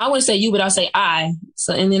I wouldn't say you, but I'll say I.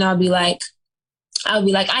 So, and then I'll be like, I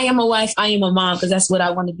am a wife, I am a mom, because that's what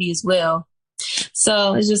I want to be as well.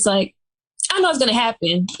 So it's just like, I know it's going to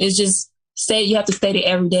happen. It's just you have to state it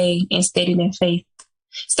every day and state it in faith.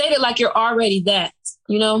 State it like you're already that,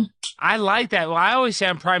 I like that. Well, I always say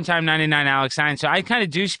I'm primetime 99 Alex Stein, so I kind of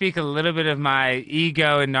do speak a little bit of my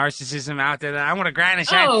ego and narcissism out there that I want to grind and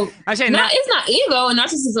shine. Oh, I'm saying it's not ego and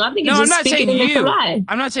narcissism. I think it's just speaking in the life.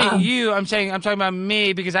 I'm not saying you. I'm talking about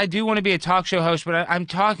me, because I do want to be a talk show host. But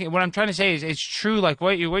what I'm trying to say is it's true. Like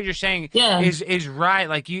what you're saying is right.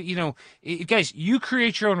 Like guys, you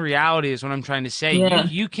create your own reality is what I'm trying to say. Yeah.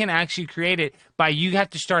 You can actually create it. You have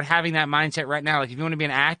to start having that mindset right now. Like if you want to be an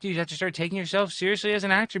actor, you have to start taking yourself seriously as an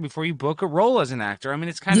actor before you book a role as an actor. I mean,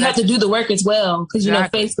 it's kind of you have to do the work as well, because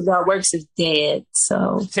faith without works is dead.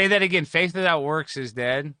 So say that again. Faith without works is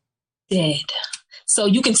dead. Dead. So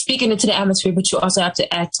you can speak it into the atmosphere, but you also have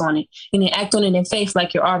to act on it, and then act on it in faith,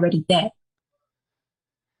 like you're already dead.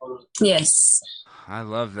 Yes. I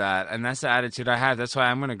love that. And that's the attitude I have. That's why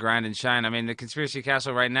I'm going to grind and shine. I mean, the Conspiracy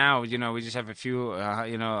Castle right now, we just have a few,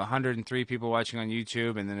 103 people watching on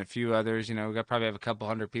YouTube, and then a few others. We probably have a couple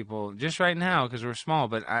hundred people just right now because we're small.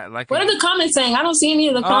 But what are the comments saying? I don't see any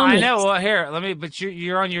of the comments. I know. Well, here, but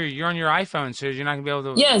you're on your iPhone, so you're not going to be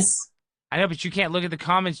able to. Yes. I know, but you can't look at the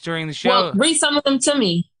comments during the show. Well, read some of them to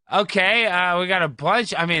me. Okay. We got a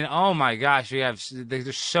bunch. I mean, oh my gosh,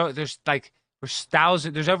 there's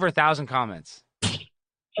over 1,000 comments.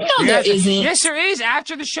 No, there isn't. Yes, there is.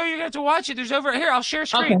 After the show, you're going to have to watch it. There's over here. I'll share a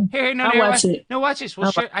screen. Okay. I'll watch it. No, watch this.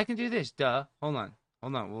 I can do this. Duh. Hold on.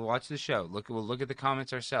 We'll watch the show. We'll look at the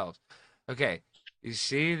comments ourselves. Okay. You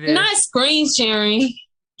see this? Not screen sharing.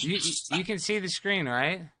 You can see the screen,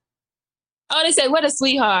 right? Oh, they say, "What a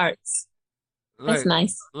sweethearts." That's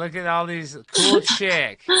nice. Look at all these cool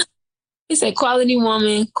chick. They say, "Quality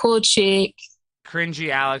woman, cool chick." Cringy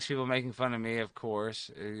Alex, people making fun of me, of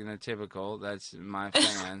course. Typical. That's my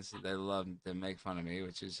fans. They love to make fun of me,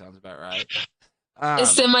 which sounds about right.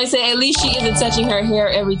 Somebody say, "At least she isn't touching her hair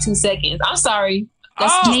every 2 seconds." I'm sorry.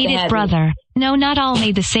 That's Native brother. No, not all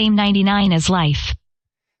made the same 99 as life.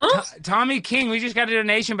 Huh? Tommy King, we just got a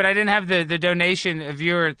donation, but I didn't have the donation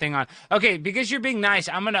viewer thing on. Okay, because you're being nice,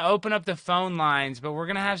 I'm going to open up the phone lines, but we're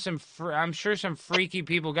going to have some freaky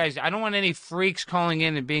people. Guys, I don't want any freaks calling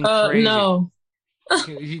in and being crazy. No.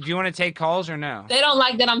 Do you want to take calls or no? They don't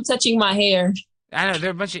like that I'm touching my hair. I know,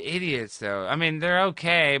 they're a bunch of idiots, though. I mean, they're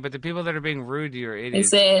okay, but the people that are being rude to you are idiots.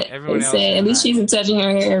 They said at least she's touching her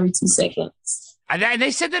hair every 2 seconons. And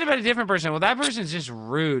they said that about a different person. Well, that person's just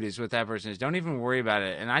rude is what that person is. Don't even worry about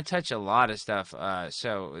it. And I touch a lot of stuff.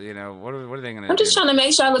 So, what are they going to do? I'm just trying to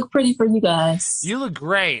make sure I look pretty for you guys. You look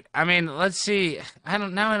great. I mean, let's see. I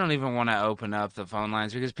don't even want to open up the phone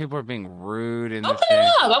lines because people are being rude. Open it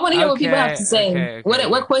up. I want to hear what people have to say. Okay.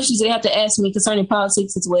 What questions do they have to ask me concerning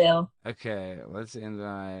politics as well? Okay, let's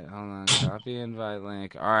invite. Hold on. Copy invite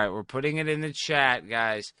link. All right, we're putting it in the chat,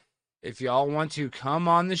 guys. If y'all want to come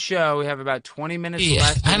on the show, we have about 20 minutes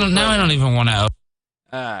left. I don't even want to.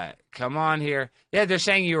 Come on here. Yeah, they're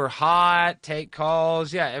saying you were hot. Take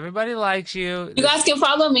calls. Yeah, everybody likes you. You guys can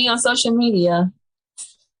follow me on social media.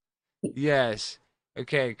 Yes.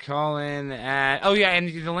 Okay, call in at. Oh yeah, and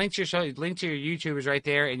the link to your YouTube is right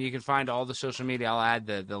there, and you can find all the social media. I'll add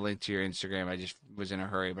the link to your Instagram. I just was in a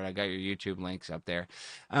hurry, but I got your YouTube links up there.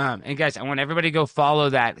 And guys, I want everybody to go follow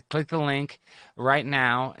that. Click the link right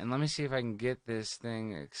now, and let me see if I can get this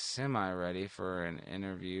thing semi ready for an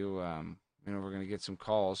interview. We're gonna get some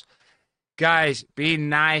calls. Guys, be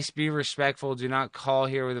nice, be respectful. Do not call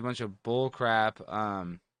here with a bunch of bull crap.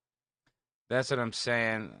 That's what I'm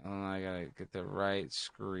saying. Oh, I gotta get the right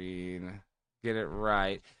screen. Get it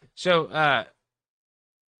right. So,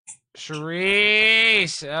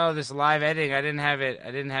 Charisse. Oh, this live editing. I didn't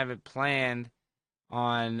have it planned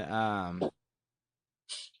on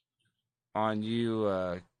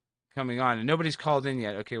you coming on. And nobody's called in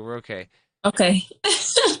yet. Okay, we're okay. Okay.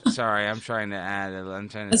 Sorry, I'm trying to add it. I'm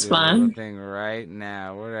trying to That's do fine. a little thing right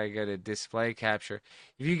now. Where do I go to display capture?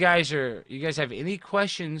 If you guys have any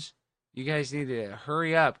questions, you guys need to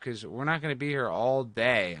hurry up because we're not going to be here all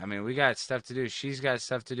day. I mean, we got stuff to do. She's got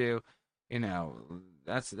stuff to do.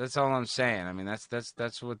 That's all I'm saying. I mean,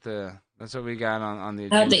 that's what we got on the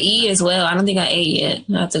agenda. I have to eat as well. I don't think I ate yet.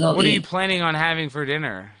 I have to go. What eat. are you planning on having for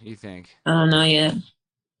dinner, you think? I don't know yet.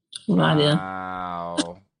 No idea.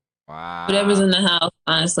 Wow. Whatever's in the house,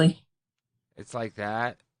 honestly. It's like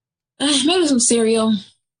that. Maybe some cereal.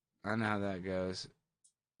 I know how that goes.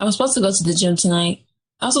 I was supposed to go to the gym tonight.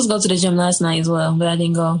 I was supposed to go to the gym last night as well, but I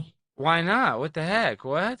didn't go. Why not? What the heck?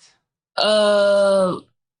 What? Well,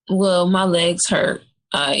 my legs hurt.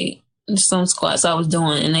 Some squats I was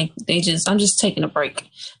doing, and I'm just taking a break.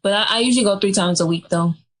 But I usually go 3 times a week,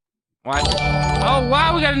 though. Why? Oh,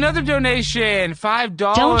 wow, we got another donation. $5.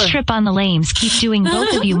 Don't trip on the lames. Keep doing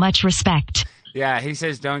both of you much respect. Yeah, he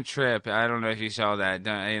says don't trip. I don't know if you saw that.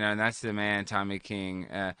 And that's the man, Tommy King.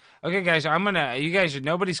 Okay, guys,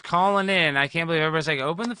 nobody's calling in. I can't believe everybody's like,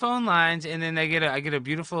 open the phone lines, and then I get a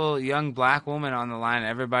beautiful young black woman on the line, and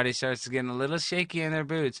everybody starts getting a little shaky in their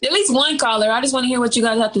boots. At least one caller. I just want to hear what you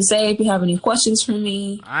guys have to say. If you have any questions for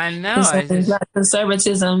me, I know. It's not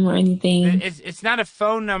conservatism or anything. It's not a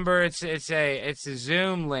phone number. It's a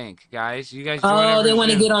Zoom link, guys. You guys. Oh, they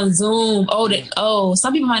want to get on Zoom.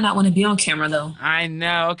 Some people might not want to be on camera though. I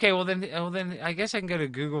know. Okay, well then I guess I can go to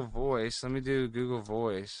Google Voice. Let me do Google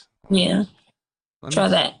Voice. Yeah. Try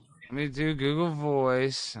that. Let me do Google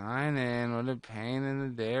Voice. Sign in. What a pain in the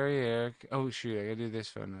derriere. Oh shoot, I gotta do this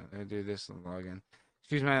phone. I gotta do this login.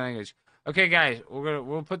 Excuse my language. Okay, guys,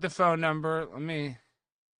 we'll put the phone number. Let me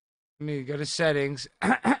go to settings.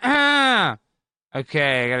 Okay, I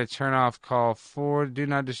gotta turn off call 4. Do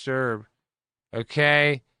not disturb.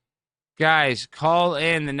 Okay. Guys, call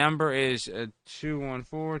in. The number is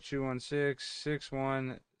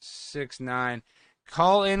 214-216-6169.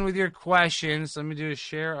 Call in with your questions. Let me do a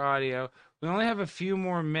share audio. We only have a few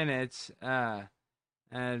more minutes.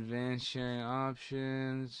 Advanced sharing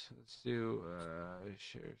options. Let's do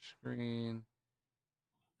share screen.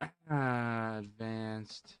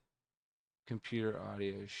 Advanced computer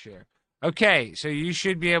audio share. Okay, so you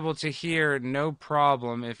should be able to hear no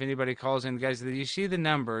problem if anybody calls in. Guys, you see the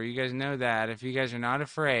number. You guys know that. If you guys are not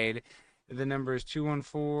afraid, the number is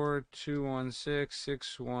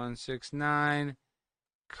 214-216-6169.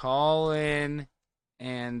 Call in,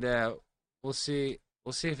 and we'll see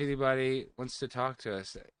if anybody wants to talk to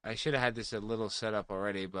us. I should have had this a little set up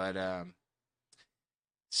already, but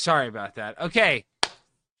sorry about that. Okay,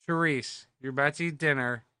 Charisse, you're about to eat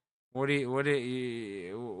dinner. What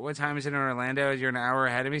time is it in Orlando? You're an hour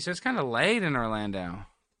ahead of me, so it's kind of late in Orlando.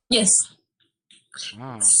 Yes.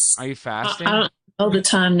 Wow. Are you fasting? I don't know the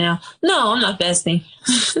time now. No, I'm not fasting.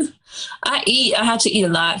 I have to eat a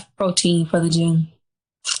lot of protein for the gym,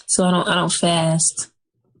 so I don't fast.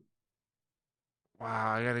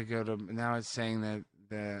 Wow, I gotta go to now. It's saying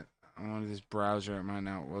that I'm on this browser. It might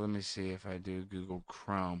not. Well, let me see if I do Google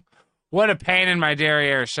Chrome. What a pain in my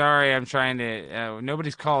derriere. Sorry, I'm trying to.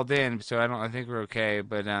 Nobody's called in, so I think we're okay.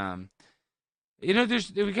 But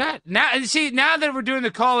we got now. See, now that we're doing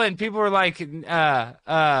the call in, people are like,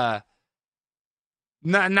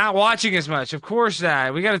 not watching as much. Of course,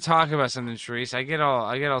 we got to talk about something, Charisse. I get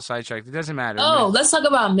all sidetracked. It doesn't matter. Let's talk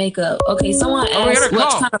about makeup. Okay, someone asked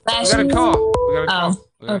what kind of lashes. We got a call.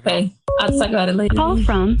 Okay. I'll talk about it later. Call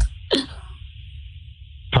from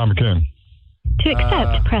Tom McKinn. To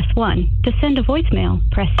accept, press 1. To send a voicemail,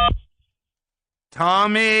 press...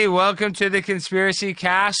 Tommy, welcome to the Conspiracy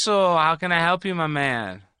Castle. How can I help you, my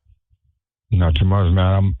man? Not too much,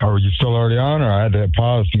 man. Are you still already on, or I had to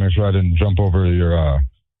pause to make sure I didn't jump over your,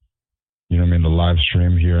 the live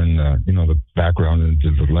stream here in the background and the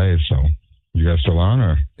delay. So, you guys still on,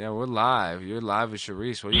 or? Yeah, we're live. You're live with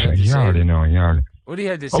Charisse. What do you have to say? You already know. What do you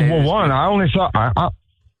have to say? I only saw.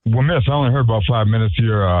 Well, Miss, I only heard about 5 minutes of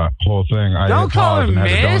your whole thing. Don't call her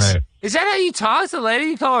Miss. Is that how you talk to the lady?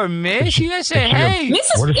 You call her Miss? You guys say, hey. Miss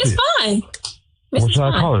is fine. What should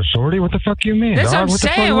I call her? Shorty? What the fuck do you mean? That's what I'm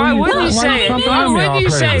saying. Why wouldn't you say it? Why wouldn't you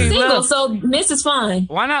say single? So Miss is fine.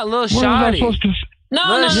 Why not Lil Shawty?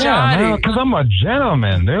 No. Yeah, because I'm a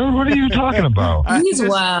gentleman, dude. What are you talking about? He's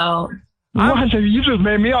wild. What? You just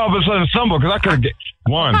made me all of a sudden stumble because I could have get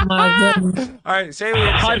one. Oh my goodness. All right, say what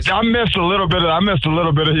you said. I missed a little bit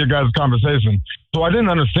of your guys' conversation, so I didn't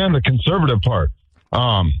understand the conservative part.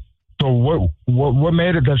 So what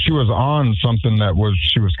made it that she was on something that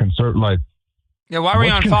she was conservative? Like, yeah, why were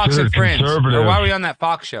you on Fox and Friends? Or why were you on that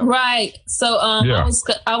Fox show? Right. So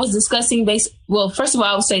I was discussing well, first of all,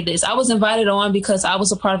 I will say this. I was invited on because I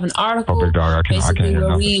was a part of an article big dog, basically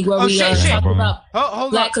where we talk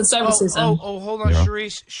about black conservatism. Hold on,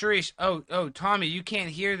 Charisse. Oh, Tommy, you can't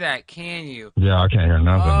hear that, can you? Yeah, I can't hear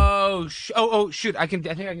nothing. Shoot. I think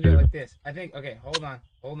I can do it like this. Okay,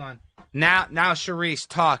 hold on. Now, Charisse,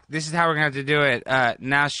 talk. This is how we're gonna have to do it.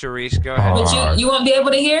 Now, Charisse, go ahead. But you won't be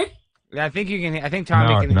able to hear? I think you can. I think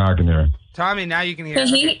Tommy can. Now I can hear. Tommy, now you can hear. Can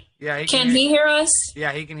he? Yeah, can he hear us?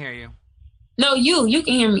 Yeah, he can hear you. No, you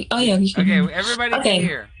can hear me. Oh yeah. Okay, everybody can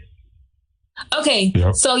hear. Okay,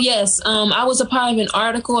 yep. So yes, I was a part of an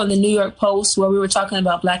article on the New York Post where we were talking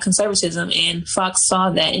about black conservatism, and Fox saw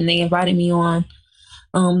that and they invited me on.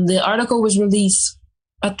 The article was released,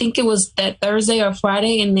 I think it was that Thursday or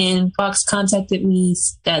Friday, and then Fox contacted me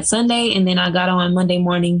that Sunday, and then I got on Monday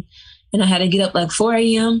morning, and I had to get up like 4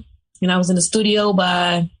 a.m. And I was in the studio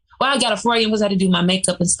I got up 4 a.m. because I had to do my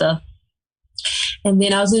makeup and stuff. And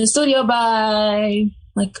then I was in the studio by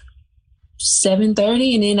like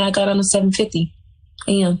 7:30, and then I got on at 7:50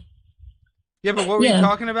 a.m. Yeah, but what were you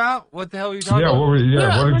talking about? What the hell were you talking about?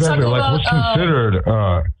 What exactly? Like, what's considered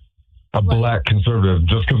a black conservative?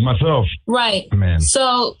 Just because myself. Right. Man.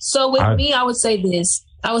 So with me, I would say this.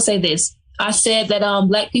 I said that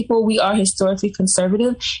black people, we are historically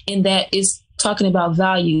conservative, and that is talking about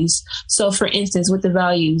values. So for instance, with the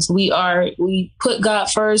values, we put God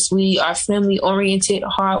first, we are family oriented,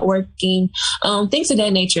 hardworking, things of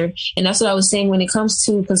that nature. And that's what I was saying when it comes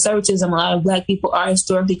to conservatism. A lot of black people are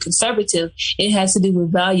historically conservative. It has to do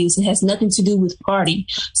with values. It has nothing to do with party.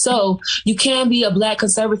 So you can be a black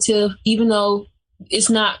conservative, even though it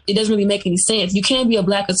doesn't really make any sense. You can be a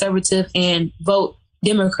black conservative and vote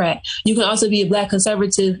Democrat. You can also be a black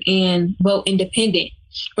conservative and vote independent.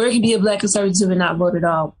 Or it can be a black conservative and not vote at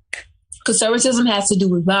all. Conservatism has to do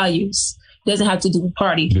with values. It doesn't have to do with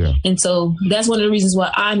party. Yeah. And so that's one of the reasons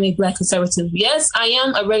why I'm a black conservative. Yes, I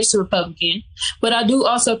am a registered Republican, but I do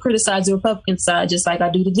also criticize the Republican side, just like I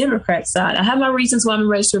do the Democrat side. I have my reasons why I'm a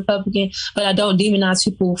registered Republican, but I don't demonize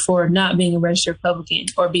people for not being a registered Republican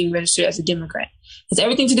or being registered as a Democrat. It's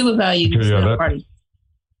everything to do with values, not party.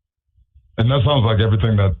 And that sounds like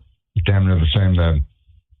everything that damn near the same that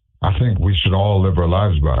I think we should all live our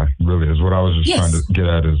lives by, really, is what I was just trying to get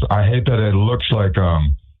at. Is I hate that it looks like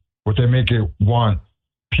what they make it want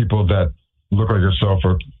people that look like yourself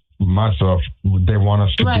or myself, they want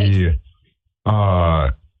us to be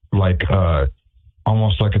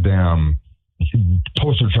almost like a damn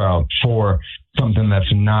poster child for something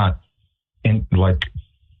that's not in like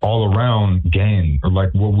all around gain or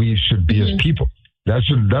like what we should be as people. That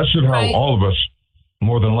should how all of us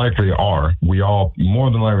more than likely are. We all more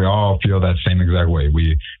than likely all feel that same exact way.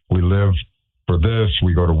 We live for this.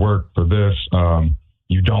 We go to work for this.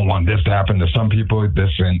 You don't want this to happen to some people. This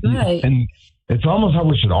and it's almost how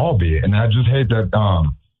we should all be. And I just hate that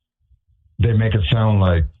they make it sound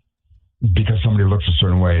like because somebody looks a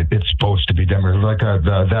certain way, it's supposed to be Democrat. Like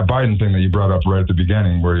that Biden thing that you brought up right at the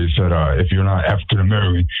beginning, where you said if you're not African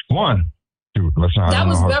American, let's not. That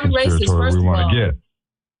was very racist. First we want to get.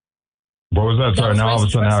 What was that? Sorry, now all of a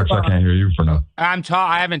sudden, Alex, I can't hear you for now.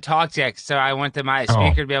 I haven't talked yet, so I went to my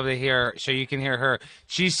speaker to be able to hear, so you can hear her.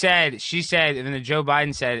 She said, and then Joe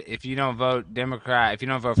Biden said, if you don't vote Democrat, if you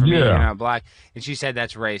don't vote for me, you're not black. And she said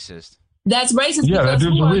that's racist. That's racist. Yeah, that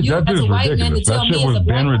dude's ridiculous. That shit was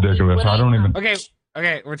been ridiculous. I don't even.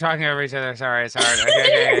 Okay, we're talking over each other. Sorry, it's hard.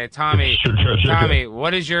 Okay. Tommy,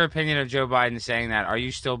 what is your opinion of Joe Biden saying that? Are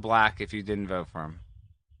you still black if you didn't vote for him?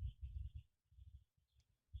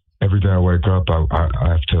 Every day I wake up,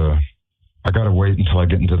 I gotta wait until I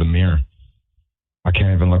get into the mirror. I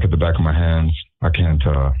can't even look at the back of my hands. I can't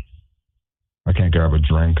grab a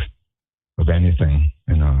drink of anything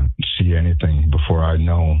and see anything before I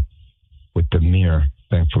know with the mirror,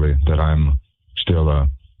 thankfully, that I'm still a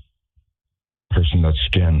person that's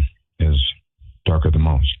skin is darker than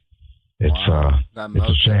most. It's a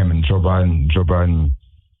shame. And Joe Biden,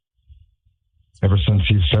 ever since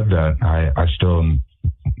he said that, I still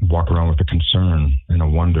walk around with a concern and a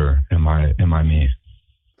wonder, am I me?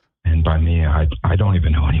 And by me, I don't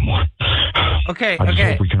even know anymore. Okay, I just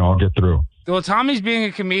hope we can all get through. Well, Tommy's being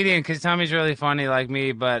a comedian because Tommy's really funny like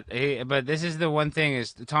me, but this is the one thing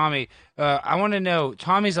is Tommy. I want to know.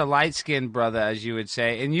 Tommy's a light-skinned brother, as you would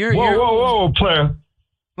say, and you're. Whoa, player.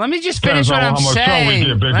 Let me just finish what I'm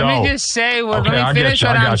saying. Let me just say what. Okay, let me finish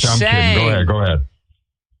what I'm saying. Go ahead.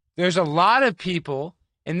 There's a lot of people,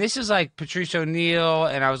 and this is like Patrice O'Neal,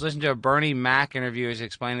 and I was listening to a Bernie Mac interview. He was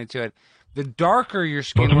explaining to it. The darker your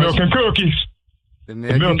skin was, milk and cookies. The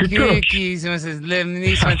milk and cookies. And it says, live in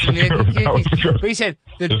these ones, the milk and cookies. But he said,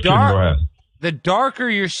 the darker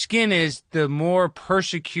your skin is, the more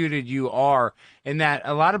persecuted you are. And that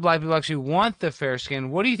a lot of black people actually want the fair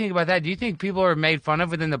skin. What do you think about that? Do you think people are made fun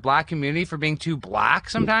of within the black community for being too black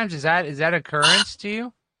sometimes? Is that occurrence to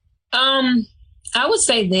you? I would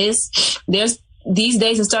say this. These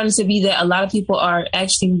days it's starting to be that a lot of people are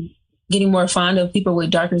actually getting more fond of people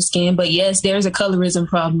with darker skin. But yes, there's a colorism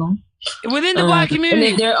problem. Within the black community.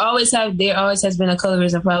 And there always has been a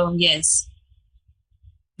colorism problem, yes.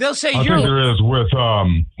 They'll say I think there is with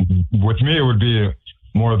me it would be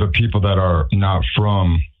more of the people that are not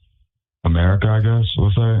from America, I guess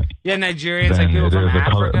we'll say. Yeah, Nigerians, like people from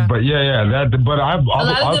Africa. But I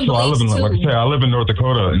live in North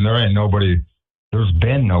Dakota and there ain't nobody, there's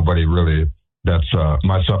been nobody really that's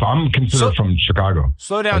myself. I'm considered from Chicago.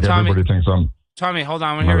 Slow down, like Tommy. Everybody thinks I'm. Tommy, hold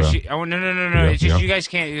on. No. It's just you guys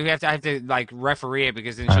can't. You have to like referee it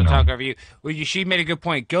because then she'll talk over you. Well, she made a good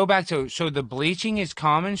point. Go back to so the bleaching is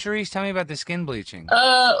common. Charisse, tell me about the skin bleaching.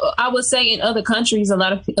 I would say in other countries, a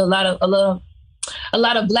lot of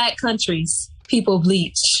black countries, people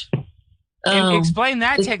bleach. Explain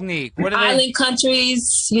that technique. What are island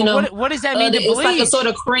countries, you know. What does that mean to bleach? It's like a sort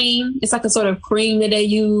of cream. It's like a sort of cream that they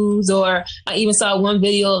use. Or I even saw one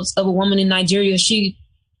video of a woman in Nigeria.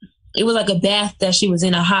 It was like a bath that she was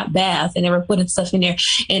in, a hot bath, and they were putting stuff in there.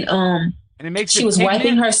 And it makes she was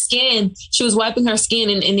wiping her skin. She was wiping her skin,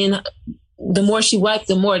 and then the more she wiped,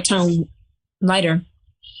 the more it turned lighter.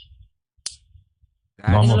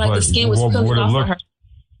 Like the skin was peeling off of her.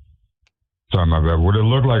 Sorry, my bad. Would it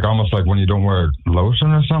look like almost like when you don't wear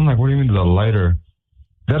lotion or something? Like, what do you mean the lighter?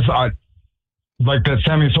 That's like that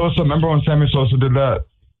Sammy Sosa. Remember when Sammy Sosa did that?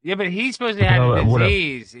 Yeah, but he's supposed to have a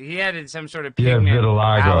disease. He had some sort of pigment.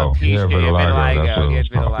 Vitiligo. Vitiligo. He had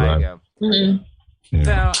vitiligo. Mm-hmm.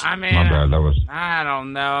 Yeah. So, I mean, my bad. I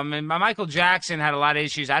don't know. I mean, Michael Jackson had a lot of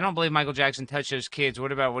issues. I don't believe Michael Jackson touched those kids. What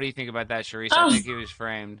do you think about that, Charisse? I think he was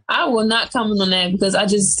framed. I will not comment on that because I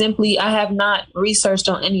have not researched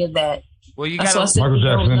on any of that. Well, you got Michael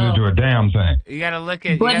Jackson didn't do a damn thing. You got to look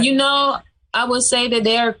at. But I would say that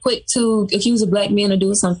they are quick to accuse a black man of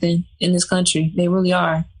doing something in this country. They really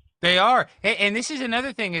are. They are. And this is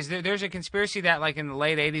another thing is there's a conspiracy that like in the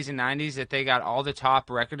late 80s and 90s that they got all the top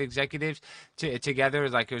record executives together.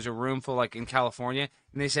 Like it was a room full like in California.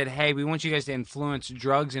 And they said, hey, we want you guys to influence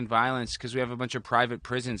drugs and violence because we have a bunch of private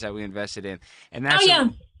prisons that we invested in. And that's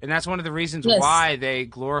and that's one of the reasons why they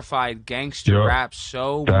glorified gangster rap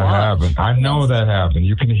so much. Happened. I know that happened.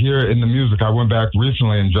 You can hear it in the music. I went back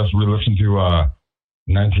recently and just re-listened to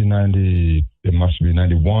 1990, it must be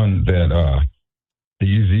 91, that the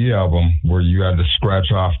Eazy album where you had to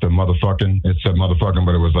scratch off the motherfucking, it said motherfucking,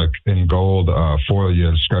 but it was like in gold foil, you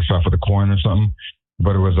had to scratch off with a coin or something.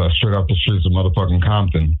 But it was straight off the streets of motherfucking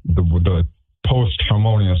Compton, the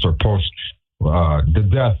post-harmonious or the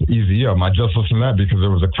death Eazy album. I just listened to that because there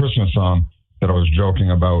was a Christmas song that I was joking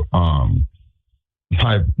about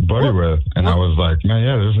my buddy with. And I was like, man,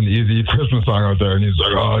 yeah, there's an Eazy Christmas song out there. And he's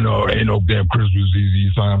like, oh no, ain't no damn Christmas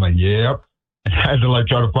Eazy song. I'm like, yep. I had to like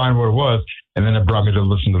try to find what it was. And then it brought me to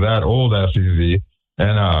listen to that old ass Eazy.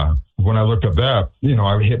 And when I looked up that,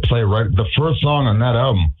 I hit play right. The first song on that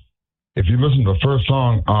album, if you listen to the first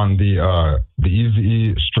song on the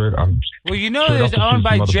Eazy straight, well, it was owned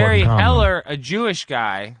by Jerry Heller, a Jewish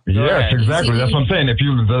guy. Yes, exactly. That's what I'm saying.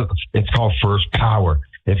 It's called First Power.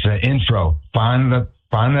 It's an intro. Find that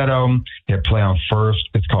album. Hit play on first.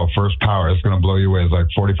 It's called First Power. It's gonna blow you away. It's like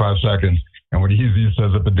 45 seconds. And what Eazy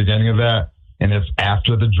says at the beginning of that, and it's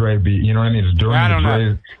after the Dre beat. You know what I mean? It's during the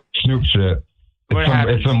Dre Snoop shit.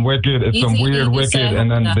 It's some wicked. It's some weird wicked.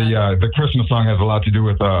 And then the Christmas song has a lot to do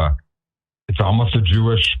with it's almost a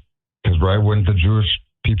Jewish, because wouldn't the Jewish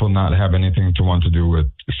people not have anything to want to do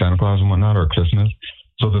with Santa Claus and whatnot or Christmas?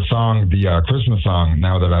 So the song, the Christmas song,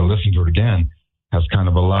 now that I listen to it again, has kind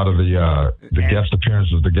of a lot of the guest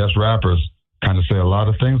appearances, the guest rappers kind of say a lot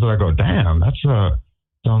of things that I go, damn, that's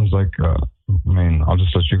sounds like. I'll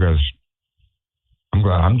just let you guys.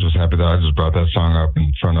 I'm just happy that I just brought that song up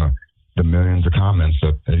in front of the millions of comments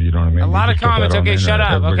that you know what I mean. A lot of just put that comments. on the Okay, shut internet.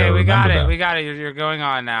 up. Everybody Okay, gotta we got remember it. that. We got it. You're going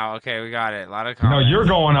on now. Okay, we got it. A lot of No, comments. you're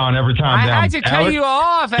going on every time. I damn, had to cut Alex. you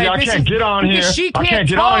off. See, I can't get on here. She I can't can't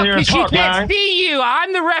get talk on here and because talk, she can't man. see you.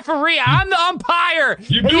 I'm the referee. I'm the umpire.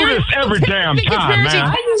 You do this every damn time,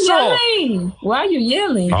 man. Why are you yelling? Why are you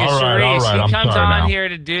yelling? Because All right, Charisse, I'm he comes sorry on now. here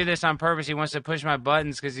to do this on purpose. He wants to push my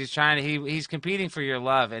buttons because he's trying to. He's competing for your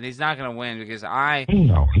love, and he's not going to win because I.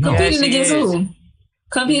 No. Competing he against is. who?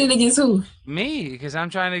 Competing against who? Me, because I'm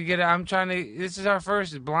trying to get. This is our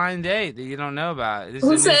first blind date that you don't know about.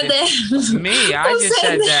 Who said that? Me. I Who just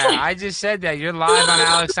said that. that? I just said that. You're live on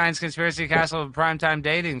Alex Stein's Conspiracy Castle primetime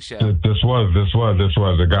dating show. This was.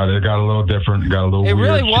 It got a little different. It got a little It weird.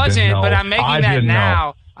 really She didn't wasn't, know. but I'm making I that didn't know.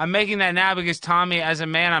 now. I'm making that now because Tommy, as a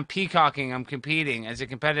man, I'm peacocking. I'm competing as a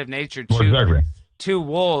competitive nature. Well, exactly. Two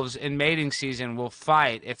wolves in mating season will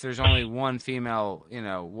fight if there's only one female,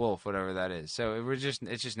 wolf, whatever that is. So it's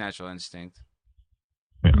just natural instinct.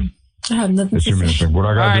 Yeah. I have nothing It's to your say. thing. What I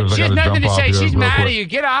All gotta do right, is she I has gotta nothing jump to off say. here She's real mad quick. at you.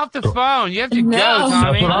 Get off the phone. You have to No. go, That's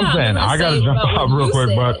Tommy. what I'm saying. I gotta jump off real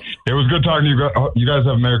quick, but it was good talking to you guys. You guys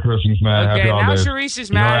have a Merry Christmas, man. Okay, Happy now holidays. Charisse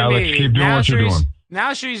is mad at Alex, me. keep doing now what you're doing.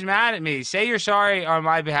 Now she's mad at me. Say you're sorry on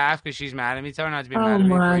my behalf because she's mad at me. Tell her not to be mad at me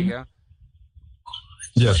my. before you go.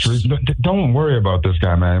 Yes, don't worry about this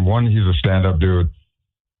guy, man. One, he's a stand-up dude.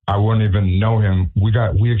 I wouldn't even know him. We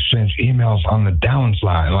exchanged emails on the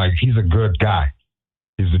downslide. Like, he's a good guy.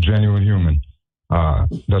 He's a genuine human.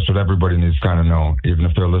 That's what everybody needs to kind of know, even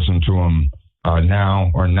if they're listening to him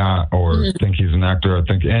now or not, or think he's an actor, or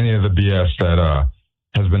think any of the BS that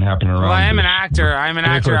has been happening around. Well, I am an actor. I'm an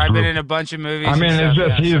actor. I've been in a bunch of movies. I mean, it's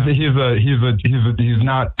just he's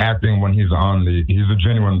not acting when he's on he's a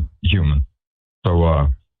genuine human. So,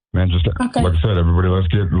 man, just like I said, everybody, let's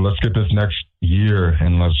get this next year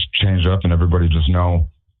and let's change up, and everybody just know,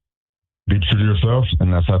 be true to yourself,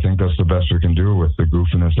 and I think that's the best we can do with the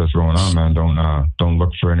goofiness that's going on, man. Don't look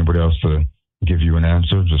for anybody else to give you an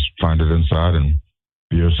answer. Just find it inside and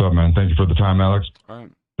be yourself, man. Thank you for the time, Alex. All right.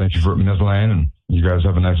 Thank you for Ms. Lane, and you guys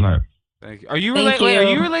have a nice night. Thank you. Are you related? Wait, are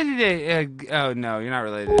you related to? Oh no, you're not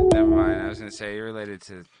related. Never mind. I was gonna say you're related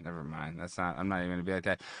to. Never mind. That's not. I'm not even gonna be like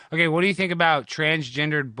that. Okay. What do you think about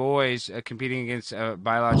transgendered boys competing against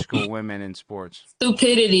biological women in sports?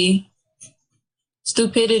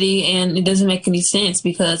 Stupidity, and it doesn't make any sense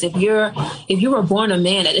because if you were born a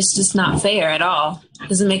man, it's just not fair at all. It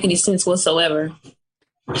doesn't make any sense whatsoever.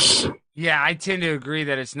 Yeah, I tend to agree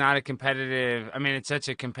that it's not a competitive. I mean, it's such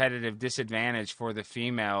a competitive disadvantage for the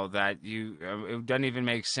female that it doesn't even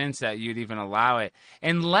make sense that you'd even allow it,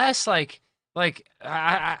 unless like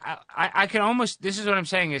I can almost. This is what I'm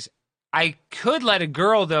saying is. I could let a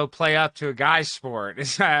girl though play up to a guy's sport,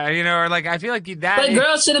 or like I feel like that. But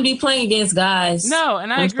girls shouldn't be playing against guys. No,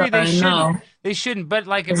 and I agree they shouldn't. No. They shouldn't. But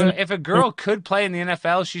like if a girl could play in the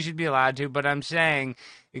NFL, she should be allowed to. But I'm saying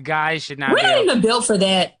guys should not. We're not even built for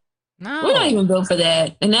that. No, we're not even built for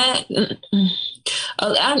that. And that,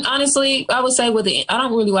 honestly, I would say I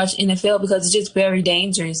don't really watch NFL because it's just very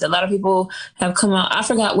dangerous. A lot of people have come out. I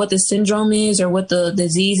forgot what the syndrome is or what the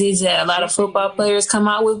disease is that a lot of football players come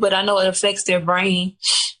out with, but I know it affects their brain.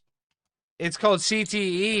 It's called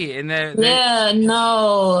CTE, and yeah,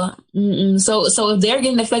 no. So if they're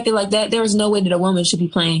getting affected like that, there is no way that a woman should be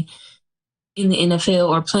playing in the NFL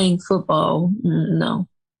or playing football. No,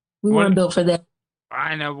 we weren't built for that.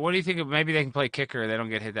 I know. What do you think of maybe they can play kicker? They don't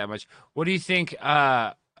get hit that much. What do you think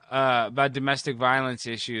about domestic violence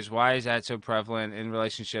issues? Why is that so prevalent in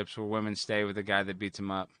relationships where women stay with a guy that beats them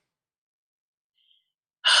up?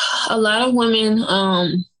 A lot of women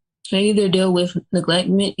they either deal with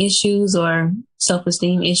neglectment issues or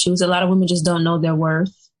self-esteem issues. A lot of women just don't know their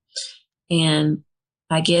worth. And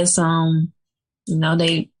I guess, they're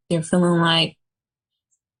feeling like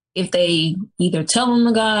if they either tell them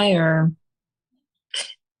the guy or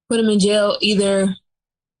put him in jail, either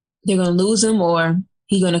they're going to lose him or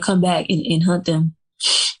he's going to come back and hunt them.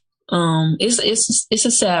 It's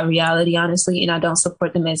a sad reality, honestly, and I don't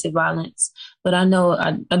support domestic violence. But I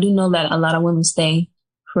do know that a lot of women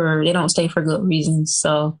they don't stay for good reasons.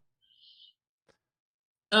 So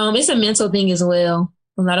it's a mental thing as well.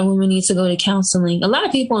 A lot of women need to go to counseling. A lot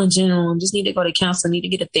of people in general just need to go to counseling, need to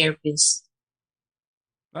get a therapist.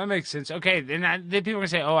 That makes sense. Okay, then people are going to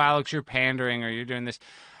say, oh, Alex, you're pandering or you're doing this.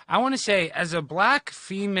 I want to say, as a black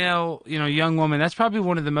female, young woman, that's probably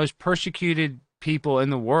one of the most persecuted people in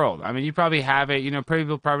the world. I mean, you probably have it.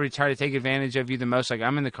 People probably try to take advantage of you the most. Like,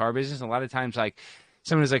 I'm in the car business. A lot of times, like,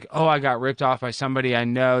 someone is like, oh, I got ripped off by somebody I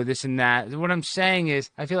know, this and that. What I'm saying is,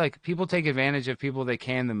 I feel like people take advantage of people they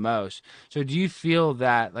can the most. So do you feel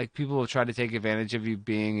that, like, people will try to take advantage of you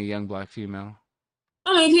being a young black female?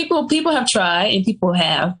 I mean, people have tried and people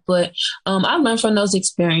have, but I learned from those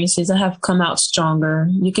experiences. I have come out stronger.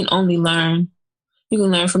 You can only learn. You can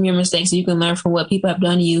learn from your mistakes. You can learn from what people have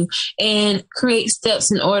done to you and create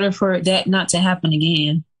steps in order for that not to happen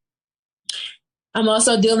again. I'm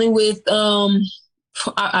also dealing with,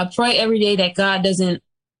 I pray every day that God doesn't,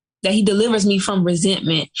 that he delivers me from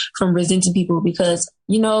resentment, from resenting people, because,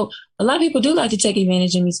 you know, a lot of people do like to take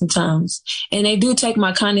advantage of me sometimes, and they do take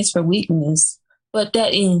my kindness for weakness. But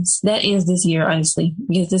that ends this year, honestly,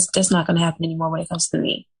 because that's not going to happen anymore when it comes to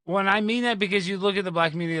me. Well, and I mean that because you look at the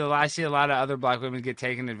black community, I see a lot of other black women get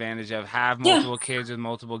taken advantage of, have multiple kids with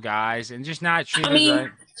multiple guys, and just not treated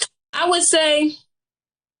right. I would say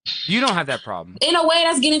you don't have that problem. In a way,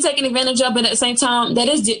 that's getting taken advantage of, but at the same time, that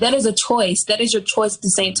is a choice. That is your choice at the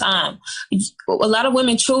same time. A lot of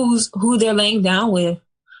women choose who they're laying down with.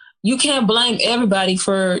 You can't blame everybody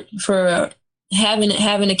for having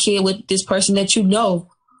a kid with this person that you know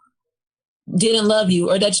didn't love you,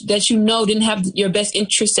 or that you know didn't have your best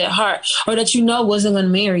interest at heart, or that you know wasn't going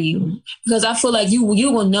to marry you. Because I feel like you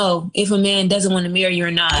will know if a man doesn't want to marry you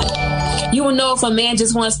or not. You will know if a man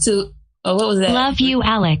just wants to. Oh, what was that? Love you,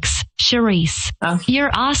 Alex. Charisse. Oh.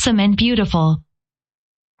 You're awesome and beautiful.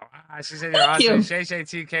 She said you're awesome. Shay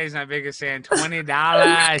TK is my biggest fan.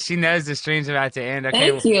 $20. She knows the stream's about to end.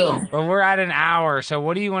 Okay, Thank you. Well, we're at an hour. So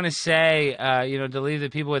what do you want to say, to leave the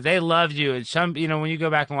people with? They loved you. And some, when you go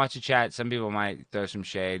back and watch the chat, some people might throw some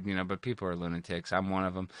shade, but people are lunatics. I'm one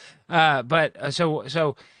of them.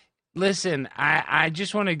 So listen, I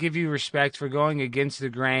just want to give you respect for going against the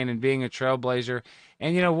grain and being a trailblazer.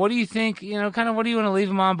 And, what do you think, kind of what do you want to leave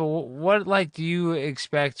them on? But what do you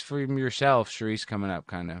expect from yourself, Charisse, coming up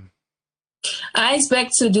kind of? I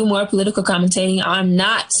expect to do more political commentating. I'm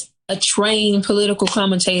not a trained political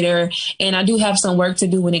commentator, and I do have some work to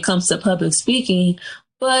do when it comes to public speaking,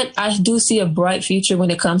 but I do see a bright future when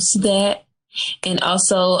it comes to that. And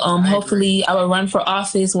also, hopefully I will run for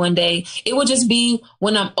office one day. It will just be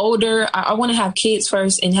when I'm older. I want to have kids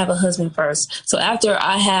first and have a husband first. So after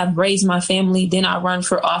I have raised my family, then I'll run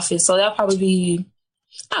for office. So that'll probably be,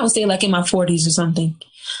 I would say, like in my 40s or something.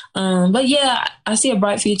 But yeah, I see a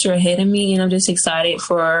bright future ahead of me, and I'm just excited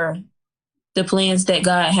for the plans that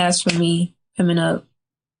God has for me coming up.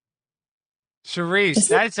 Charisse,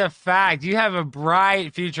 that's a fact. You have a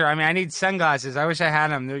bright future. I mean, I need sunglasses. I wish I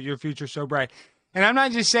had them. Your future's so bright. And I'm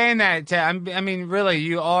not just saying that. Really,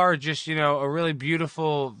 you are just, a really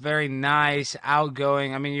beautiful, very nice,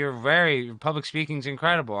 outgoing. I mean, public speaking's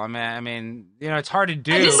incredible. I mean, it's hard to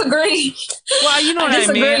do. I disagree. Well, you know what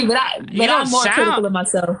I mean. But I'm more critical of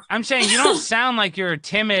myself. I'm saying you don't sound like you're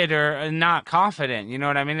timid or not confident. You know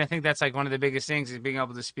what I mean? I think that's like one of the biggest things is being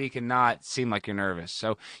able to speak and not seem like you're nervous.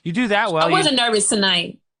 So you do that well. I wasn't nervous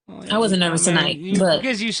tonight. I wasn't nervous tonight, but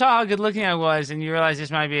because you saw how good looking I was, and you realized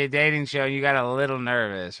this might be a dating show, and you got a little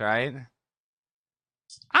nervous, right?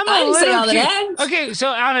 I didn't say all of that. Okay, so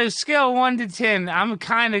on a scale of 1 to 10, I'm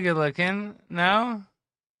kind of good looking. No,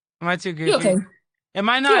 am I too goofy? Okay. Am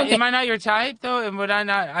I not? Okay. Am I not your type though? And would I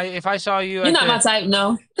not? If I saw you, you're not my type.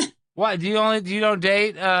 No. What you don't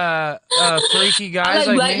date freaky guys?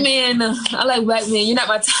 I like black men. I like black men. You're not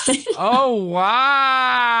my type. Oh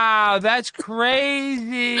wow, that's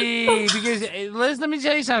crazy. Because let me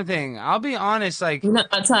tell you something. I'll be honest. Like you're not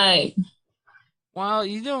my type. Well,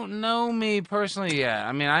 you don't know me personally yet.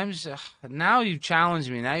 I mean, now you've challenged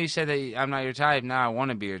me. Now you said that I'm not your type. Now I want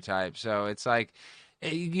to be your type. So it's like.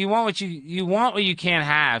 You want what you want what you can't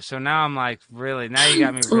have. So now I'm like, really? Now you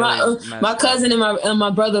got me really my cousin and my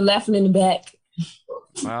brother laughing in the back.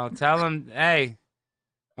 Well, tell them, hey,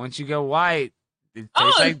 once you go white, it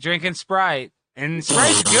tastes like drinking Sprite. And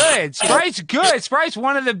Sprite's good. Sprite's good. Sprite's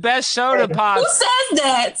one of the best soda pops. Who says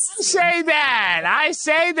that? Say that. I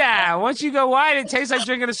say that. Once you go white, it tastes like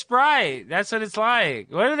drinking a Sprite. That's what it's like.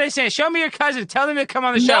 What are they saying? Show me your cousin. Tell them to come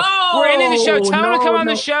on the show. No, we're ending the show. Tell them to come on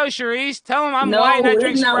the show, Charisse. Tell them I'm white and I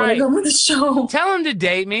drink Sprite. Come on the show. Tell them to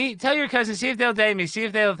date me. Tell your cousin. See if they'll date me. See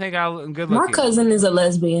if they'll think I'm good looking. My cousin is a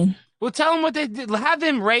lesbian. Well, tell them what they did. Have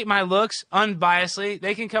them rate my looks unbiasedly.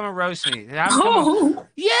 They can come and roast me. Yeah,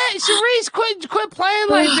 Charisse, quit playing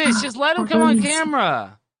like this. Just let them come on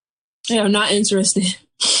camera. Yeah, I'm not interested.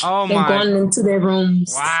 Oh They're going into their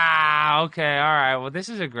rooms. Wow. Okay. All right. Well, this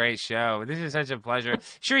is a great show. This is such a pleasure.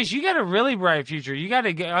 Charisse, you got a really bright future. You got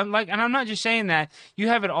to get and I'm not just saying that. You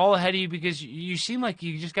have it all ahead of you because you seem like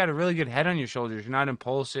you just got a really good head on your shoulders. You're not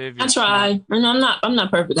impulsive. I try. And I'm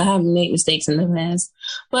not perfect. I have made mistakes in the past.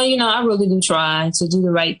 But, I really do try to do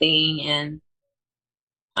the right thing. And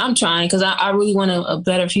I'm trying because I really want a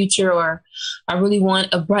better future, or I really want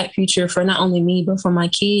a bright future for not only me, but for my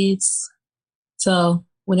kids. So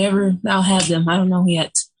whenever I'll have them. I don't know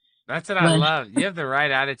yet. That's what I love. You have the right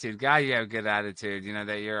attitude. God, you have good attitude,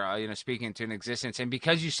 that you're, speaking into an existence. And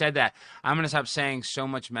because you said that, I'm going to stop saying so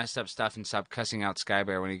much messed up stuff and stop cussing out Sky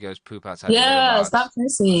Bear when he goes poop outside the box. Stop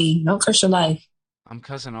cussing. Don't curse your life. I'm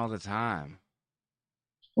cussing all the time.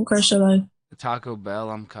 Don't curse your life. The Taco Bell,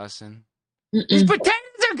 I'm cussing. These potatoes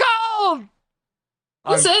are cold!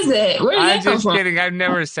 Who says that? Where did that come from? I'm just kidding. I've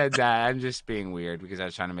never said that. I'm just being weird because I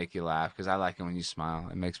was trying to make you laugh because I like it when you smile.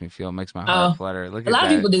 It makes me makes my heart flutter. Look at that. A lot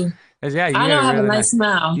of people do. Yeah, I don't have a nice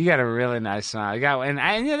smile. You got a really nice smile.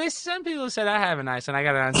 There's some people said I have a nice one. I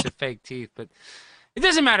got a bunch of fake teeth, but it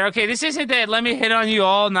doesn't matter. Okay, this isn't that Let Me Hit on You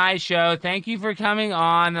All Night show. Thank you for coming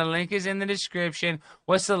on. The link is in the description.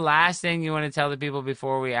 What's the last thing you want to tell the people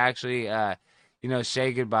before we actually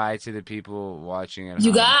say goodbye to the people watching at home?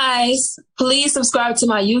 You guys, please subscribe to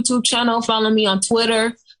my YouTube channel. Follow me on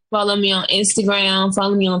Twitter. Follow me on Instagram.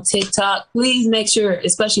 Follow me on TikTok. Please make sure,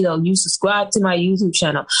 especially though, you subscribe to my YouTube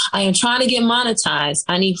channel. I am trying to get monetized.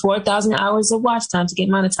 I need 4,000 hours of watch time to get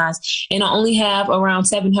monetized. And I only have around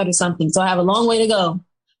 700 something. So I have a long way to go.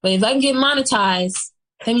 But if I can get monetized,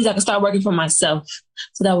 that means I can start working for myself.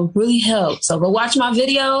 So that would really help. So go watch my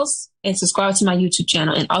videos and subscribe to my YouTube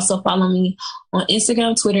channel. And also follow me on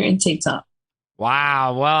Instagram, Twitter, and TikTok.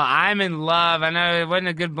 Wow. Well, I'm in love. I know it wasn't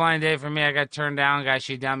a good blind date for me. I got turned down.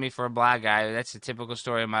 She dumped me for a black guy. That's a typical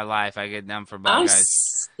story of my life. I get dumped for black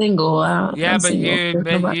guys. Single. Yeah, but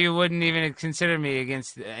you wouldn't even consider me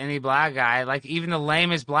against any black guy. Like even the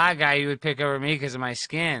lamest black guy you would pick over me because of my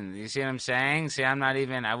skin. You see what I'm saying? See, I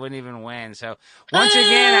wouldn't even win. So once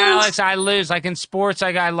again, Alex, I lose. Like in sports,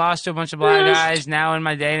 I lost to a bunch of black guys. Now in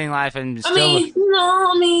my dating life,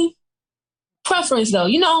 preference though,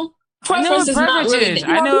 Preference is not really.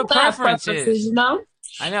 I know what preference is. You know.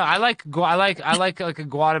 I know. I like like a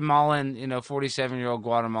Guatemalan, 47-year-old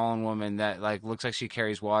Guatemalan woman that looks like she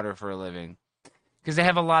carries water for a living, because they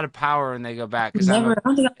have a lot of power and they go back. I don't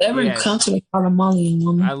think I've ever come to a Guatemalan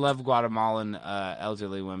woman. I love Guatemalan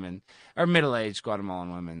elderly women or middle-aged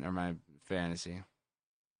Guatemalan women are my fantasy.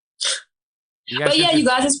 You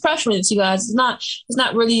guys, it's preference. You guys, it's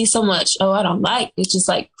not really so much. Oh, I don't like. It's just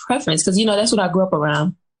like preference because that's what I grew up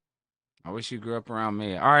around. I wish you grew up around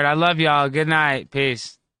me. All right, I love y'all. Good night.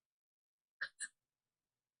 Peace.